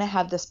 Renee, we're going to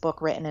have this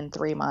book written in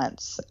 3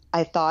 months.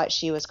 I thought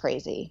she was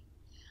crazy.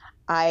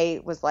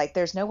 I was like,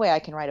 there's no way I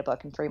can write a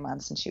book in 3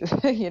 months. And she,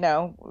 you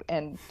know,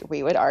 and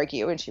we would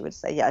argue, and she would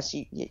say, yes,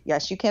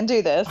 you can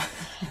do this.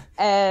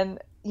 And,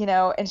 you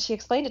know, and she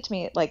explained it to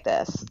me like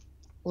this: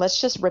 let's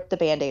just rip the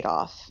Band-Aid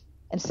off.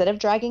 Instead of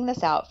dragging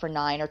this out for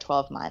 9 or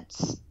 12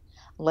 months,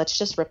 let's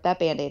just rip that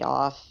Band-Aid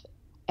off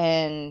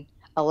and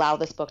allow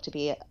this book to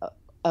be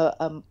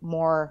a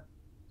more,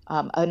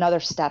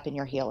 another step in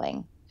your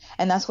healing.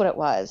 And that's what it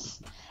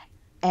was.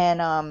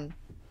 And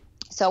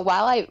so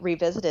while I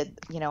revisited,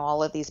 you know,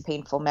 all of these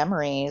painful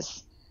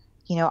memories,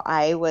 you know,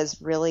 I was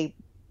really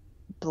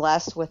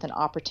blessed with an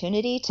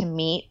opportunity to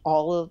meet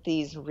all of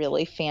these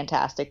really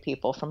fantastic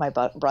people from my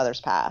brother's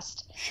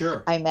past.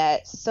 Sure. I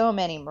met so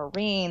many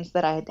Marines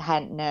that I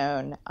hadn't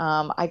known.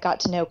 I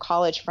got to know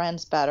college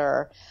friends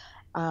better.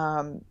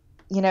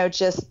 I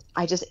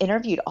just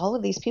interviewed all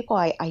of these people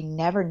I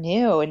never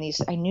knew, and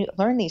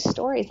learned these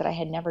stories that I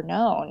had never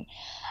known.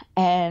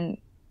 And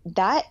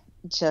that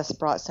just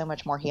brought so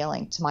much more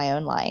healing to my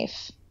own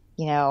life,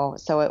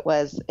 so it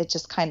was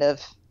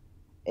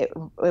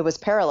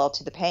parallel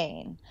to the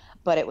pain,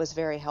 but it was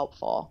very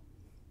helpful.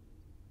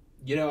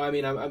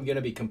 I'm going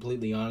to be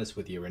completely honest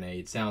with you, Renee.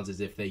 It sounds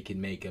as if they could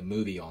make a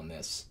movie on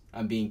this.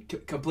 I'm being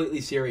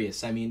completely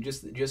serious.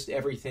 Just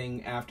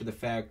everything after the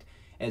fact,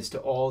 as to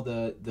all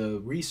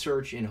the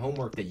research and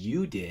homework that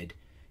you did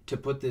to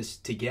put this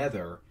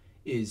together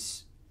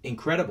is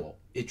incredible.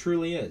 It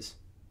truly is.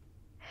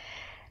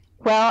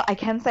 Well, I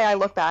can say I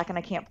look back and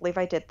I can't believe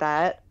I did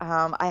that.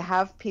 I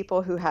have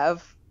people who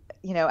have,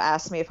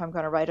 asked me if I'm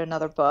going to write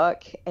another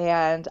book,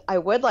 and I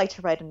would like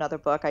to write another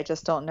book. I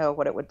just don't know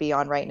what it would be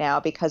on right now,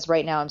 because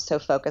right now I'm so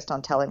focused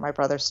on telling my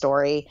brother's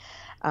story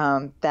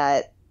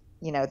that,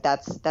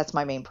 that's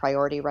my main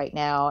priority right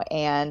now.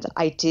 And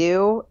I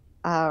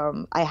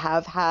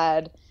have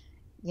had,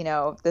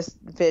 this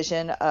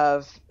vision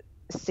of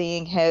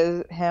seeing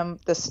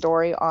the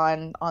story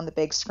on the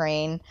big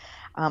screen.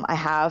 I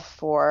have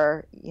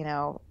for,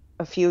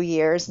 a few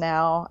years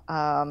now.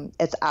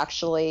 It's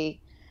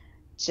actually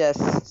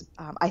just,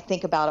 I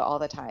think about it all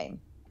the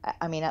time.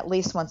 At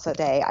least once a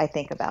day I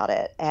think about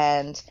it.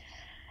 And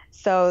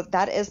so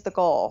that is the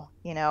goal.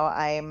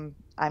 I'm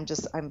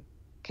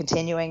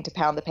continuing to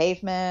pound the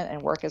pavement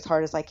and work as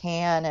hard as I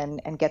can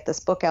and get this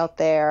book out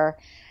there.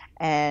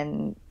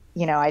 And,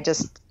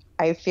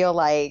 I feel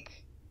like,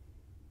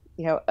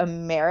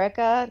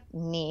 America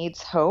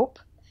needs hope,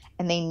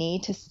 and they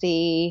need to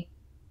see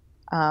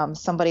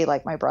somebody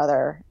like my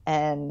brother,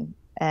 and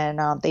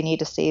they need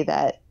to see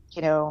that,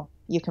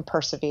 you can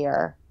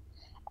persevere,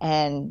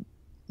 and,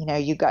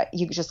 you got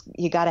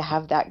to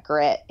have that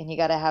grit, and you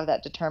got to have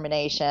that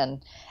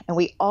determination. And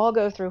we all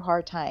go through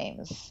hard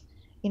times.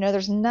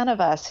 There's none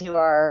of us who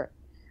are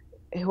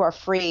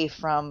free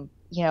from,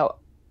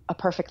 a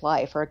perfect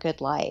life or a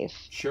good life.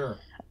 Sure.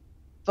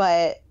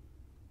 But,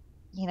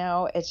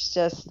 it's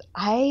just,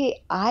 I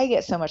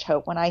get so much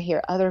hope when I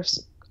hear other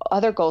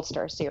Gold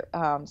Star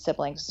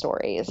sibling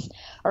stories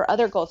or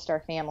other Gold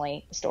Star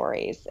family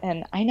stories.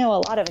 And I know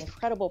a lot of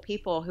incredible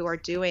people who are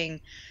doing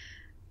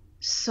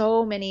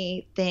so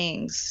many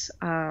things,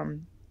 to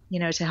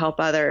help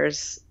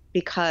others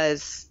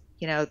because,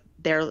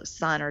 their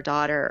son or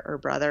daughter or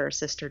brother or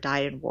sister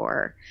died in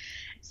war.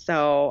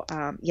 So,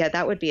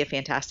 that would be a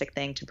fantastic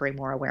thing to bring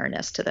more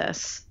awareness to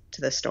this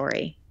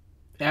story.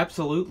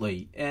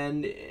 Absolutely.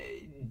 And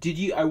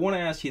I want to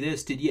ask you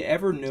this, did you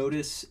ever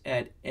notice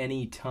at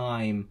any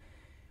time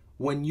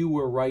when you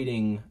were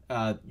writing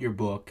your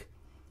book,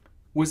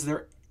 was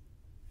there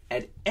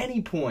at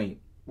any point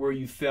where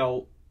you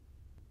felt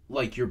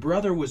like your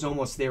brother was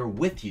almost there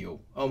with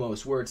you,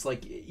 almost, where it's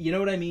like, you know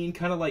what I mean?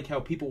 Kind of like how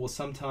people will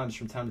sometimes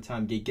from time to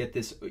time get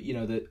this,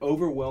 the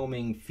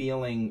overwhelming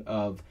feeling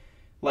of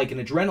like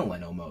an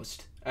adrenaline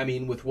almost.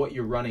 With what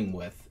you're running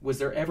with. Was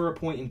there ever a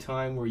point in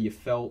time where you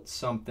felt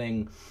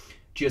something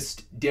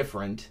just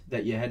different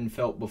that you hadn't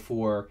felt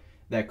before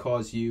that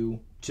caused you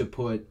to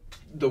put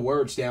the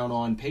words down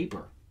on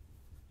paper?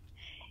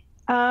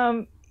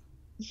 Not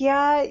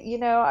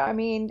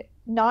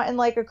in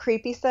like a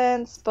creepy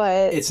sense,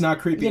 but it's not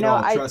creepy at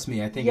all. Trust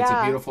me. I think it's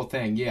a beautiful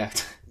thing. Yeah.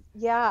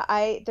 Yeah.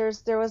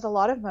 There was a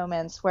lot of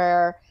moments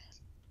where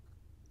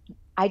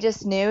I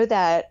just knew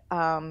that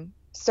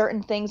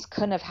certain things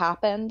couldn't have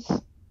happened,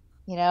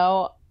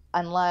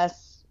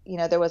 unless,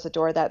 there was a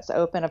door that's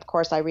open. Of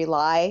course, I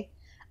rely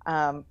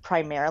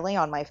primarily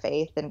on my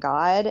faith in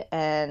God,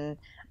 and,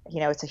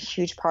 it's a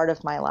huge part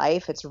of my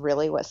life. It's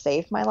really what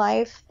saved my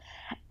life.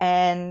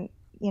 And,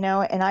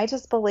 and I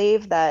just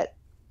believe that,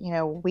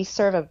 we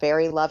serve a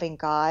very loving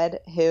God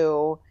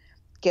who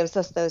gives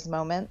us those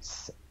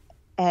moments.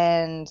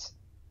 And,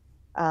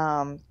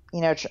 I'm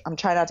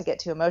trying not to get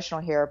too emotional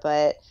here,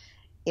 but,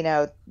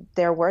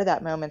 there were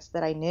that moments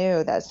that I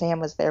knew that Sam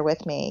was there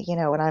with me,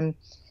 when I'm,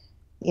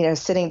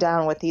 sitting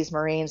down with these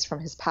Marines from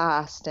his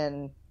past,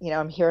 and,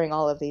 I'm hearing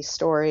all of these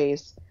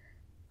stories,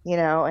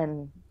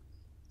 and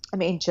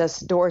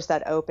just doors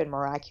that open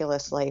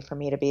miraculously for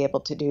me to be able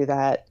to do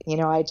that.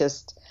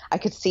 I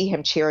could see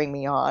him cheering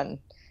me on.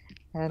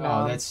 And,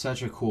 that's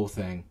such a cool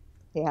thing.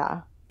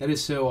 Yeah. That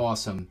is so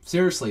awesome.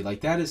 Seriously,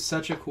 like that is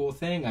such a cool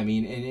thing.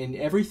 And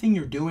everything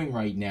you're doing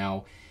right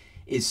now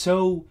is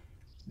so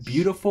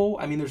beautiful.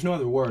 There's no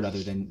other word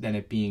other than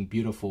it being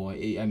beautiful. At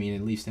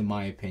least in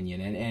my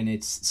opinion. And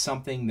it's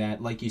something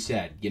that, like you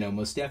said,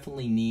 most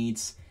definitely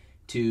needs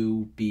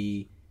to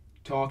be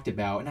talked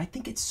about. And I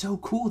think it's so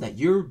cool that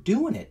you're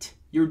doing it.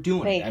 You're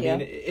doing it. Thank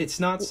you. It's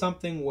not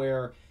something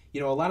where, a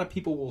lot of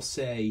people will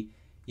say,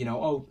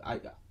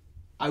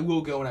 I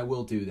will go and I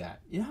will do that.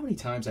 You know how many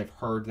times I've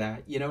heard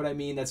that? You know what I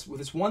mean? That's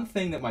one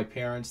thing that my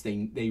parents,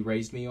 they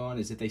raised me on,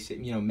 is that they said,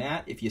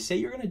 Matt, if you say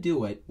you're going to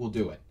do it, we'll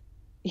do it.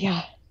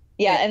 Yeah.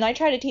 Yeah. And I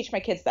try to teach my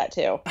kids that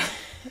too.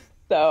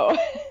 So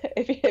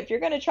if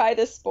you're going to try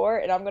this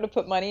sport and I'm going to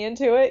put money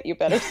into it, you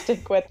better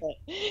stick with it.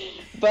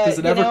 But does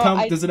it ever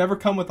come? Does it ever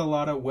come with a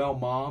lot of "well,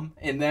 mom,"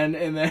 and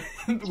then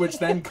which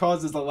then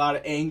causes a lot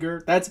of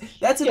anger? That's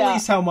at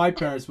least how my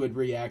parents would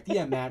react.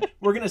 Yeah, Matt,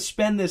 we're gonna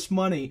spend this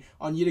money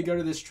on you to go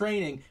to this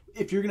training.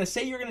 If you're gonna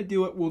say you're gonna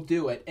do it, we'll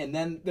do it. And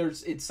then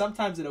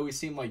sometimes it always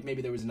seemed like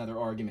maybe there was another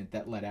argument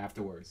that led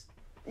afterwards.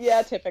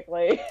 Yeah,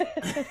 typically.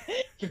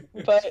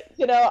 But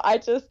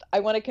I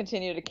want to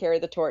continue to carry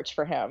the torch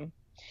for him.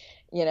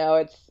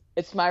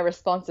 It's my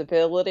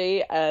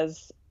responsibility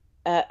as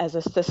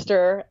a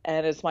sister,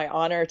 and it's my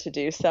honor to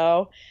do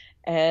so.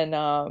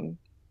 And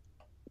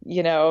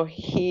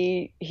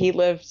he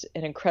lived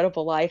an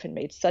incredible life and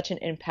made such an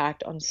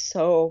impact on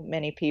so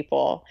many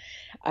people,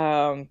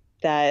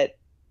 that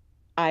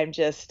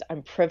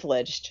I'm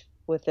privileged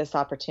with this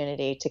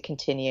opportunity to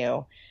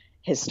continue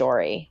his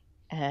story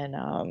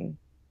and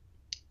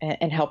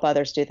help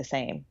others do the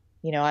same.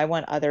 I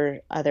want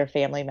other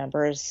family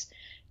members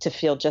to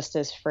feel just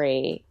as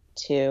free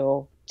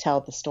to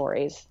tell the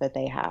stories that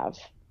they have.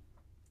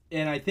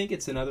 And I think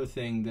it's another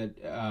thing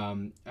that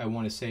I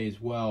want to say as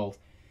well,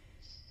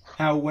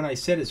 how when I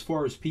said as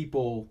far as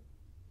people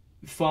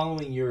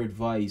following your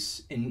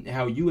advice and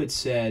how you had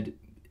said,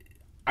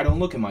 I don't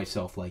look at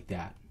myself like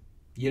that.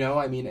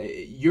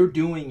 You're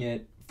doing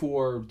it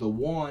for the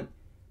want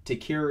to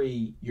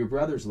carry your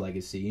brother's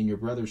legacy and your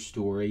brother's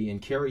story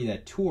and carry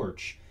that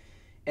torch.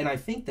 And I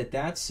think that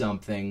that's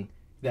something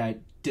that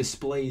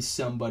displays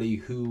somebody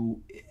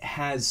who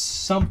has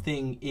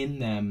something in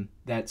them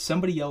that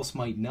somebody else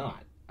might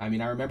not. I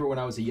remember when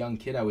I was a young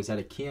kid, I was at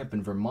a camp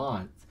in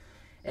Vermont,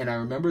 and I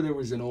remember there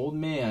was an old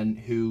man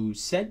who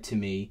said to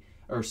me,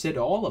 or said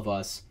to all of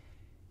us,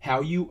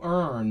 how you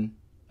earn,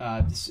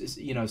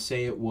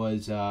 say it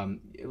was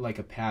like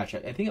a patch.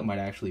 I think it might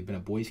actually have been a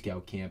Boy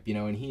Scout camp,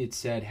 and he had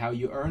said how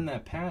you earn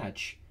that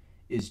patch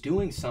is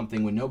doing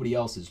something when nobody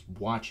else is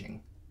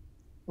watching.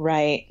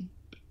 Right.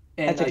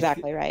 And that's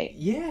exactly right.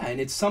 Yeah, and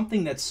it's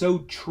something that's so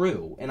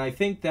true. And I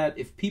think that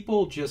if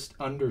people just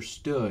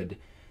understood,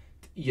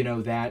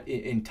 that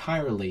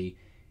entirely,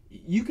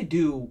 you could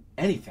do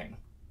anything.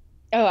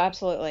 Oh,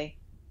 absolutely.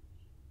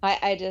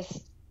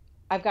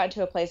 I've gotten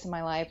to a place in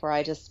my life where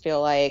I just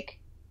feel like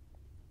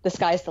the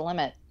sky's the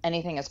limit.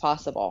 Anything is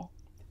possible.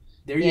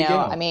 There you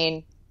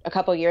go. A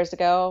couple years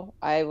ago,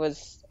 I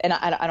was, and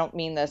I don't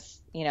mean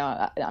this,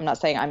 I'm not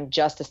saying I'm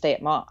just a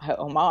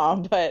stay-at-home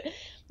mom, but,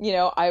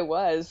 I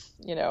was,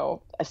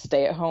 a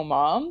stay-at-home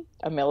mom,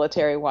 a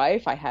military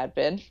wife. I had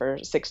been for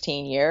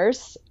 16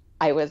 years.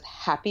 I was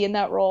happy in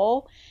that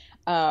role.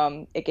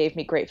 It gave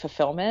me great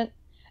fulfillment.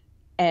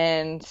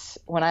 And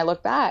when I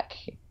look back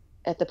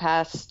at the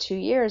past 2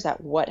 years at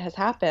what has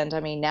happened,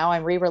 now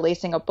I'm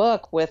re-releasing a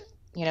book with,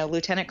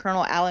 Lieutenant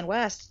Colonel Alan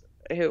West,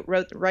 who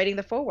writing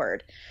the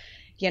foreword,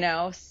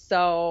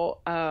 so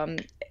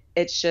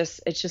it's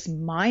just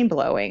mind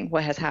blowing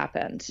what has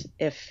happened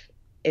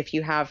if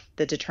you have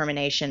the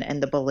determination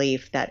and the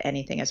belief that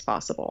anything is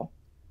possible.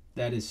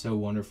 That is so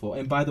wonderful.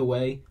 And by the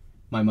way,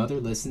 my mother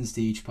listens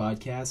to each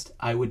podcast.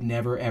 I would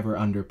never ever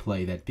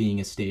underplay that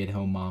being a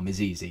stay-at-home mom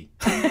is easy.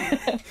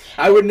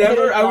 I would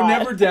never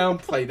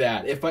downplay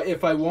that.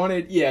 If I want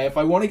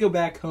to go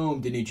back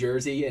home to New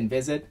Jersey and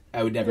visit,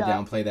 I would never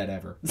downplay that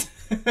ever.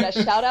 Yeah,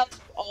 shout out to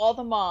all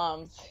the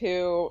moms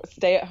who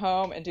stay at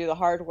home and do the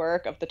hard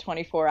work of the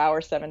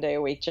 24-hour,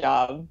 7-day-a-week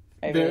job.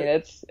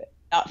 It's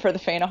not for the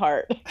faint of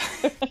heart.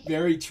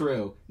 Very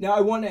true. Now, I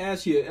want to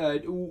ask you,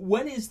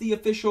 when is the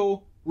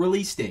official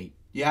release date?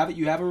 You have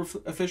an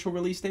official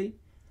release date?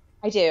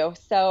 I do.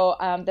 So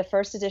the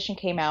first edition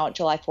came out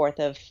July 4th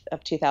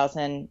of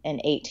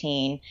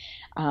 2018.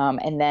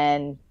 And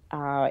then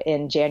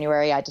in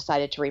January, I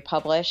decided to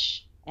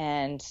republish.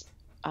 And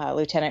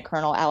Lieutenant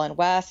Colonel Alan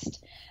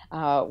West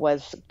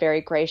was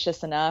very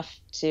gracious enough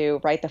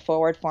to write the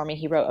foreword for me.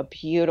 He wrote a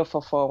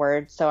beautiful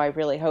foreword. So I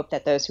really hope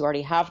that those who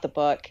already have the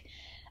book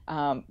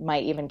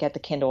might even get the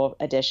Kindle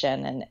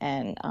edition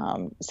and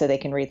so they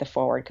can read the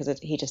foreword, because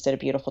he just did a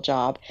beautiful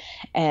job.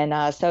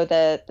 And so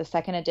the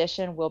second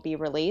edition will be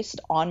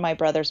released on my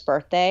brother's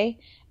birthday,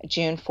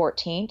 June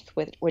 14th,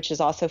 which is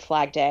also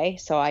Flag Day.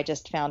 So I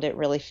just found it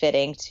really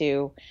fitting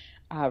to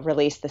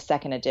release the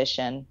second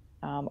edition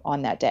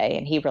on that day.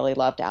 And he really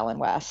loved Alan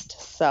West.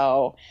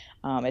 So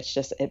it's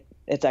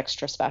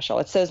extra special.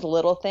 It's those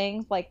little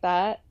things like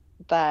that,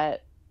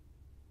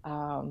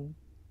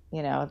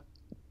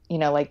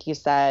 like you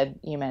said,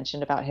 you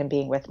mentioned about him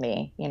being with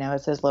me,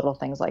 it's those little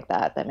things like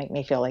that make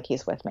me feel like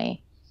he's with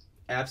me.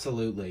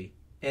 Absolutely.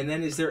 And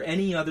then is there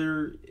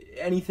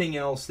anything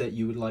else that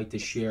you would like to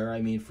share?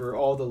 For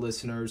all the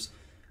listeners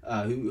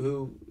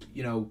who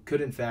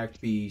could in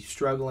fact be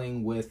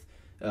struggling with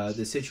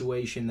the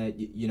situation that,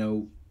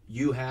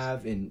 you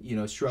have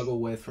and, struggle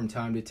with from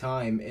time to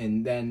time,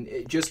 and then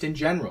just in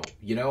general,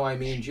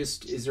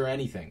 is there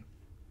anything?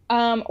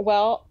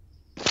 Well,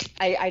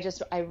 I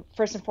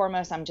first and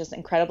foremost, I'm just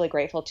incredibly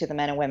grateful to the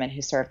men and women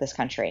who serve this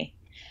country.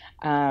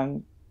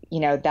 I'm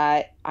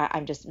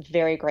just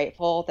very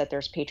grateful that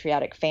there's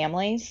patriotic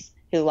families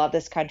who love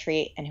this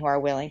country and who are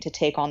willing to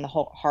take on the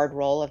whole hard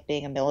role of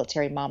being a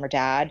military mom or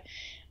dad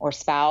or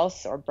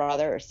spouse or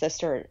brother or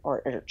sister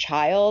or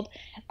child,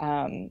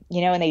 and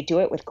they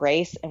do it with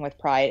grace and with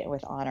pride and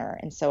with honor.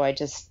 And so I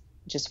just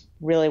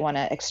really want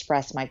to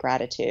express my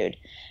gratitude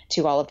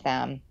to all of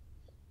them.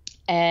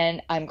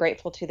 And I'm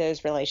grateful to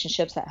those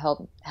relationships that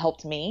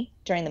helped me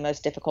during the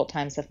most difficult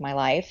times of my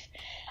life,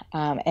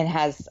 and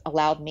has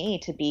allowed me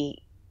to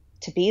be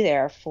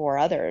there for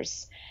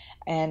others.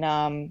 And,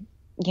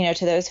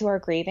 to those who are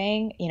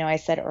grieving, I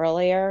said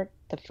earlier,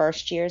 the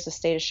first year is a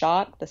state of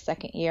shock. The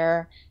second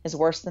year is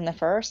worse than the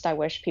first. I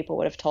wish people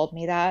would have told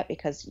me that,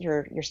 because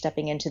you're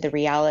stepping into the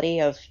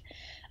reality of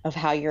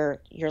how your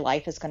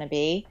life is going to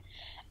be.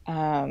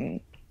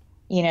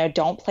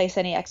 Don't place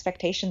any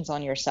expectations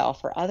on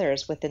yourself or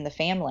others within the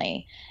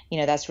family.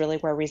 That's really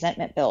where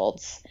resentment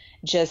builds.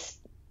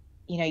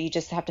 You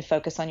just have to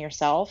focus on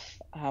yourself.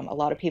 A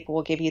lot of people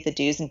will give you the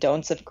do's and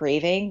don'ts of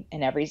grieving,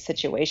 and every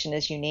situation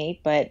is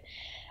unique. But,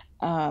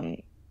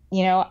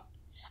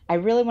 I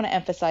really want to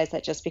emphasize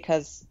that just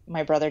because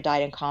my brother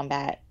died in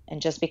combat,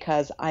 and just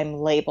because I'm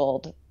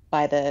labeled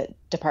by the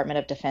Department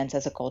of Defense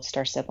as a Gold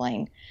Star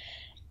sibling,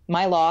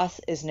 my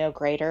loss is no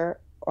greater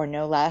or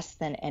no less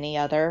than any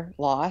other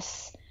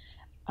loss,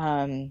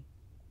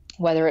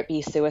 whether it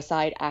be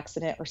suicide,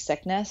 accident, or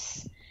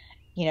sickness.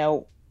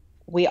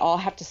 We all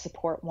have to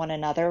support one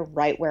another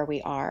right where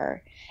we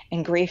are,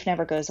 and grief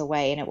never goes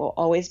away, and it will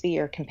always be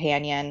your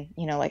companion,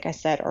 like I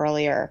said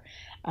earlier.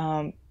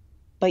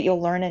 But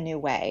you'll learn a new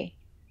way.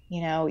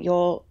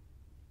 You'll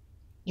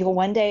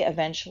one day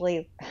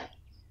eventually, I'm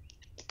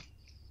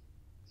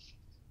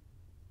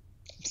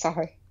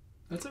sorry.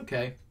 That's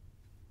okay.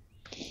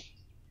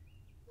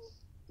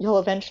 You'll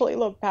eventually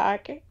look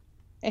back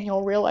and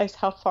you'll realize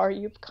how far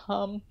you've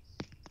come.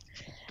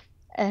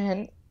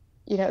 And,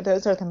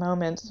 those are the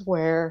moments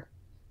where,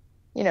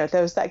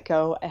 those that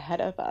go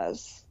ahead of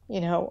us, I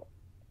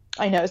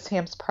know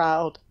Sam's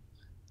proud.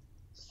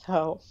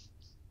 So.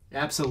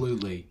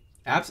 Absolutely.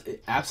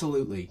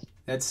 Absolutely.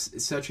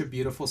 That's such a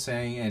beautiful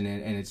saying, and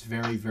it's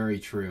very, very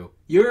true.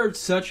 You're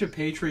such a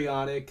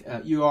patriotic,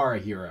 you are a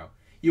hero.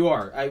 You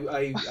are.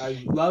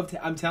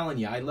 I'm telling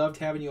you, I loved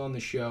having you on the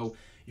show.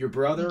 Your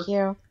brother. Thank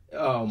you.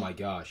 Oh my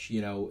gosh,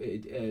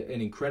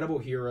 an incredible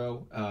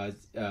hero.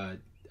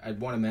 I'd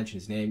want to mention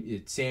his name.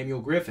 It's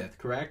Samuel Griffith,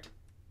 correct?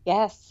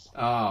 Yes.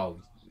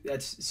 Oh,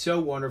 that's so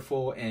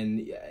wonderful,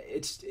 and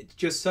it's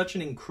just such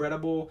an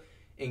incredible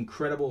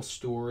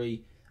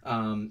story,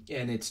 and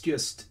it's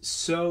just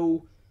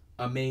so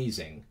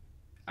amazing.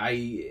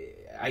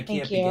 I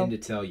can't begin to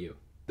tell you.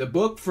 The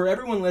book, for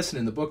everyone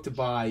listening, the book to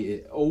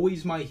buy,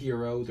 Always My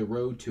Hero, The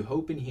Road to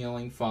Hope and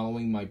Healing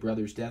Following My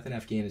Brother's Death in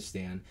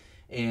Afghanistan.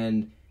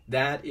 And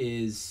that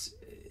is,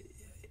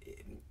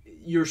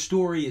 your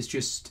story is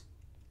just,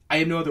 I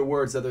have no other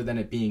words other than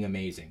it being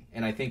amazing.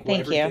 And I think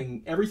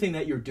everything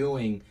that you're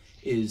doing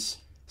is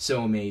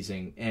so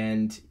amazing.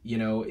 And,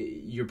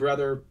 your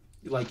brother,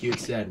 like you had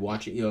said,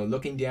 watching,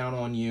 looking down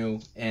on you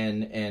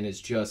and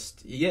is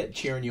just,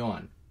 cheering you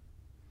on.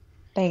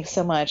 Thanks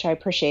so much. I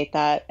appreciate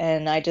that.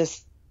 And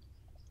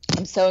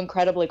I'm so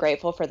incredibly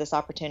grateful for this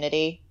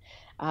opportunity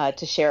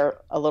to share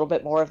a little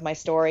bit more of my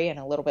story and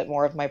a little bit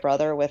more of my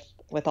brother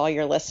with all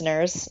your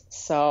listeners.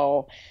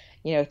 So,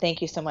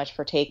 thank you so much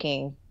for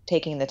taking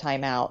the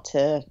time out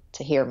to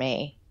hear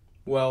me.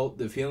 Well,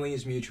 the feeling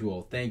is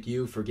mutual. Thank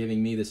you for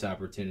giving me this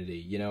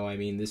opportunity.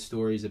 This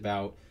story is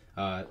about,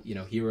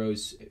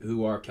 heroes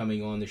who are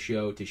coming on the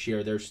show to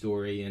share their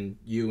story, and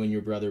you and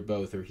your brother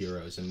both are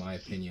heroes, in my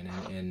opinion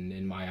and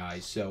in my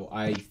eyes. So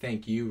I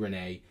thank you,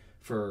 Renee,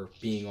 for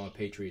being on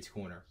Patriots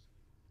Corner.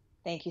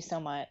 Thank you so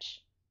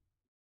much.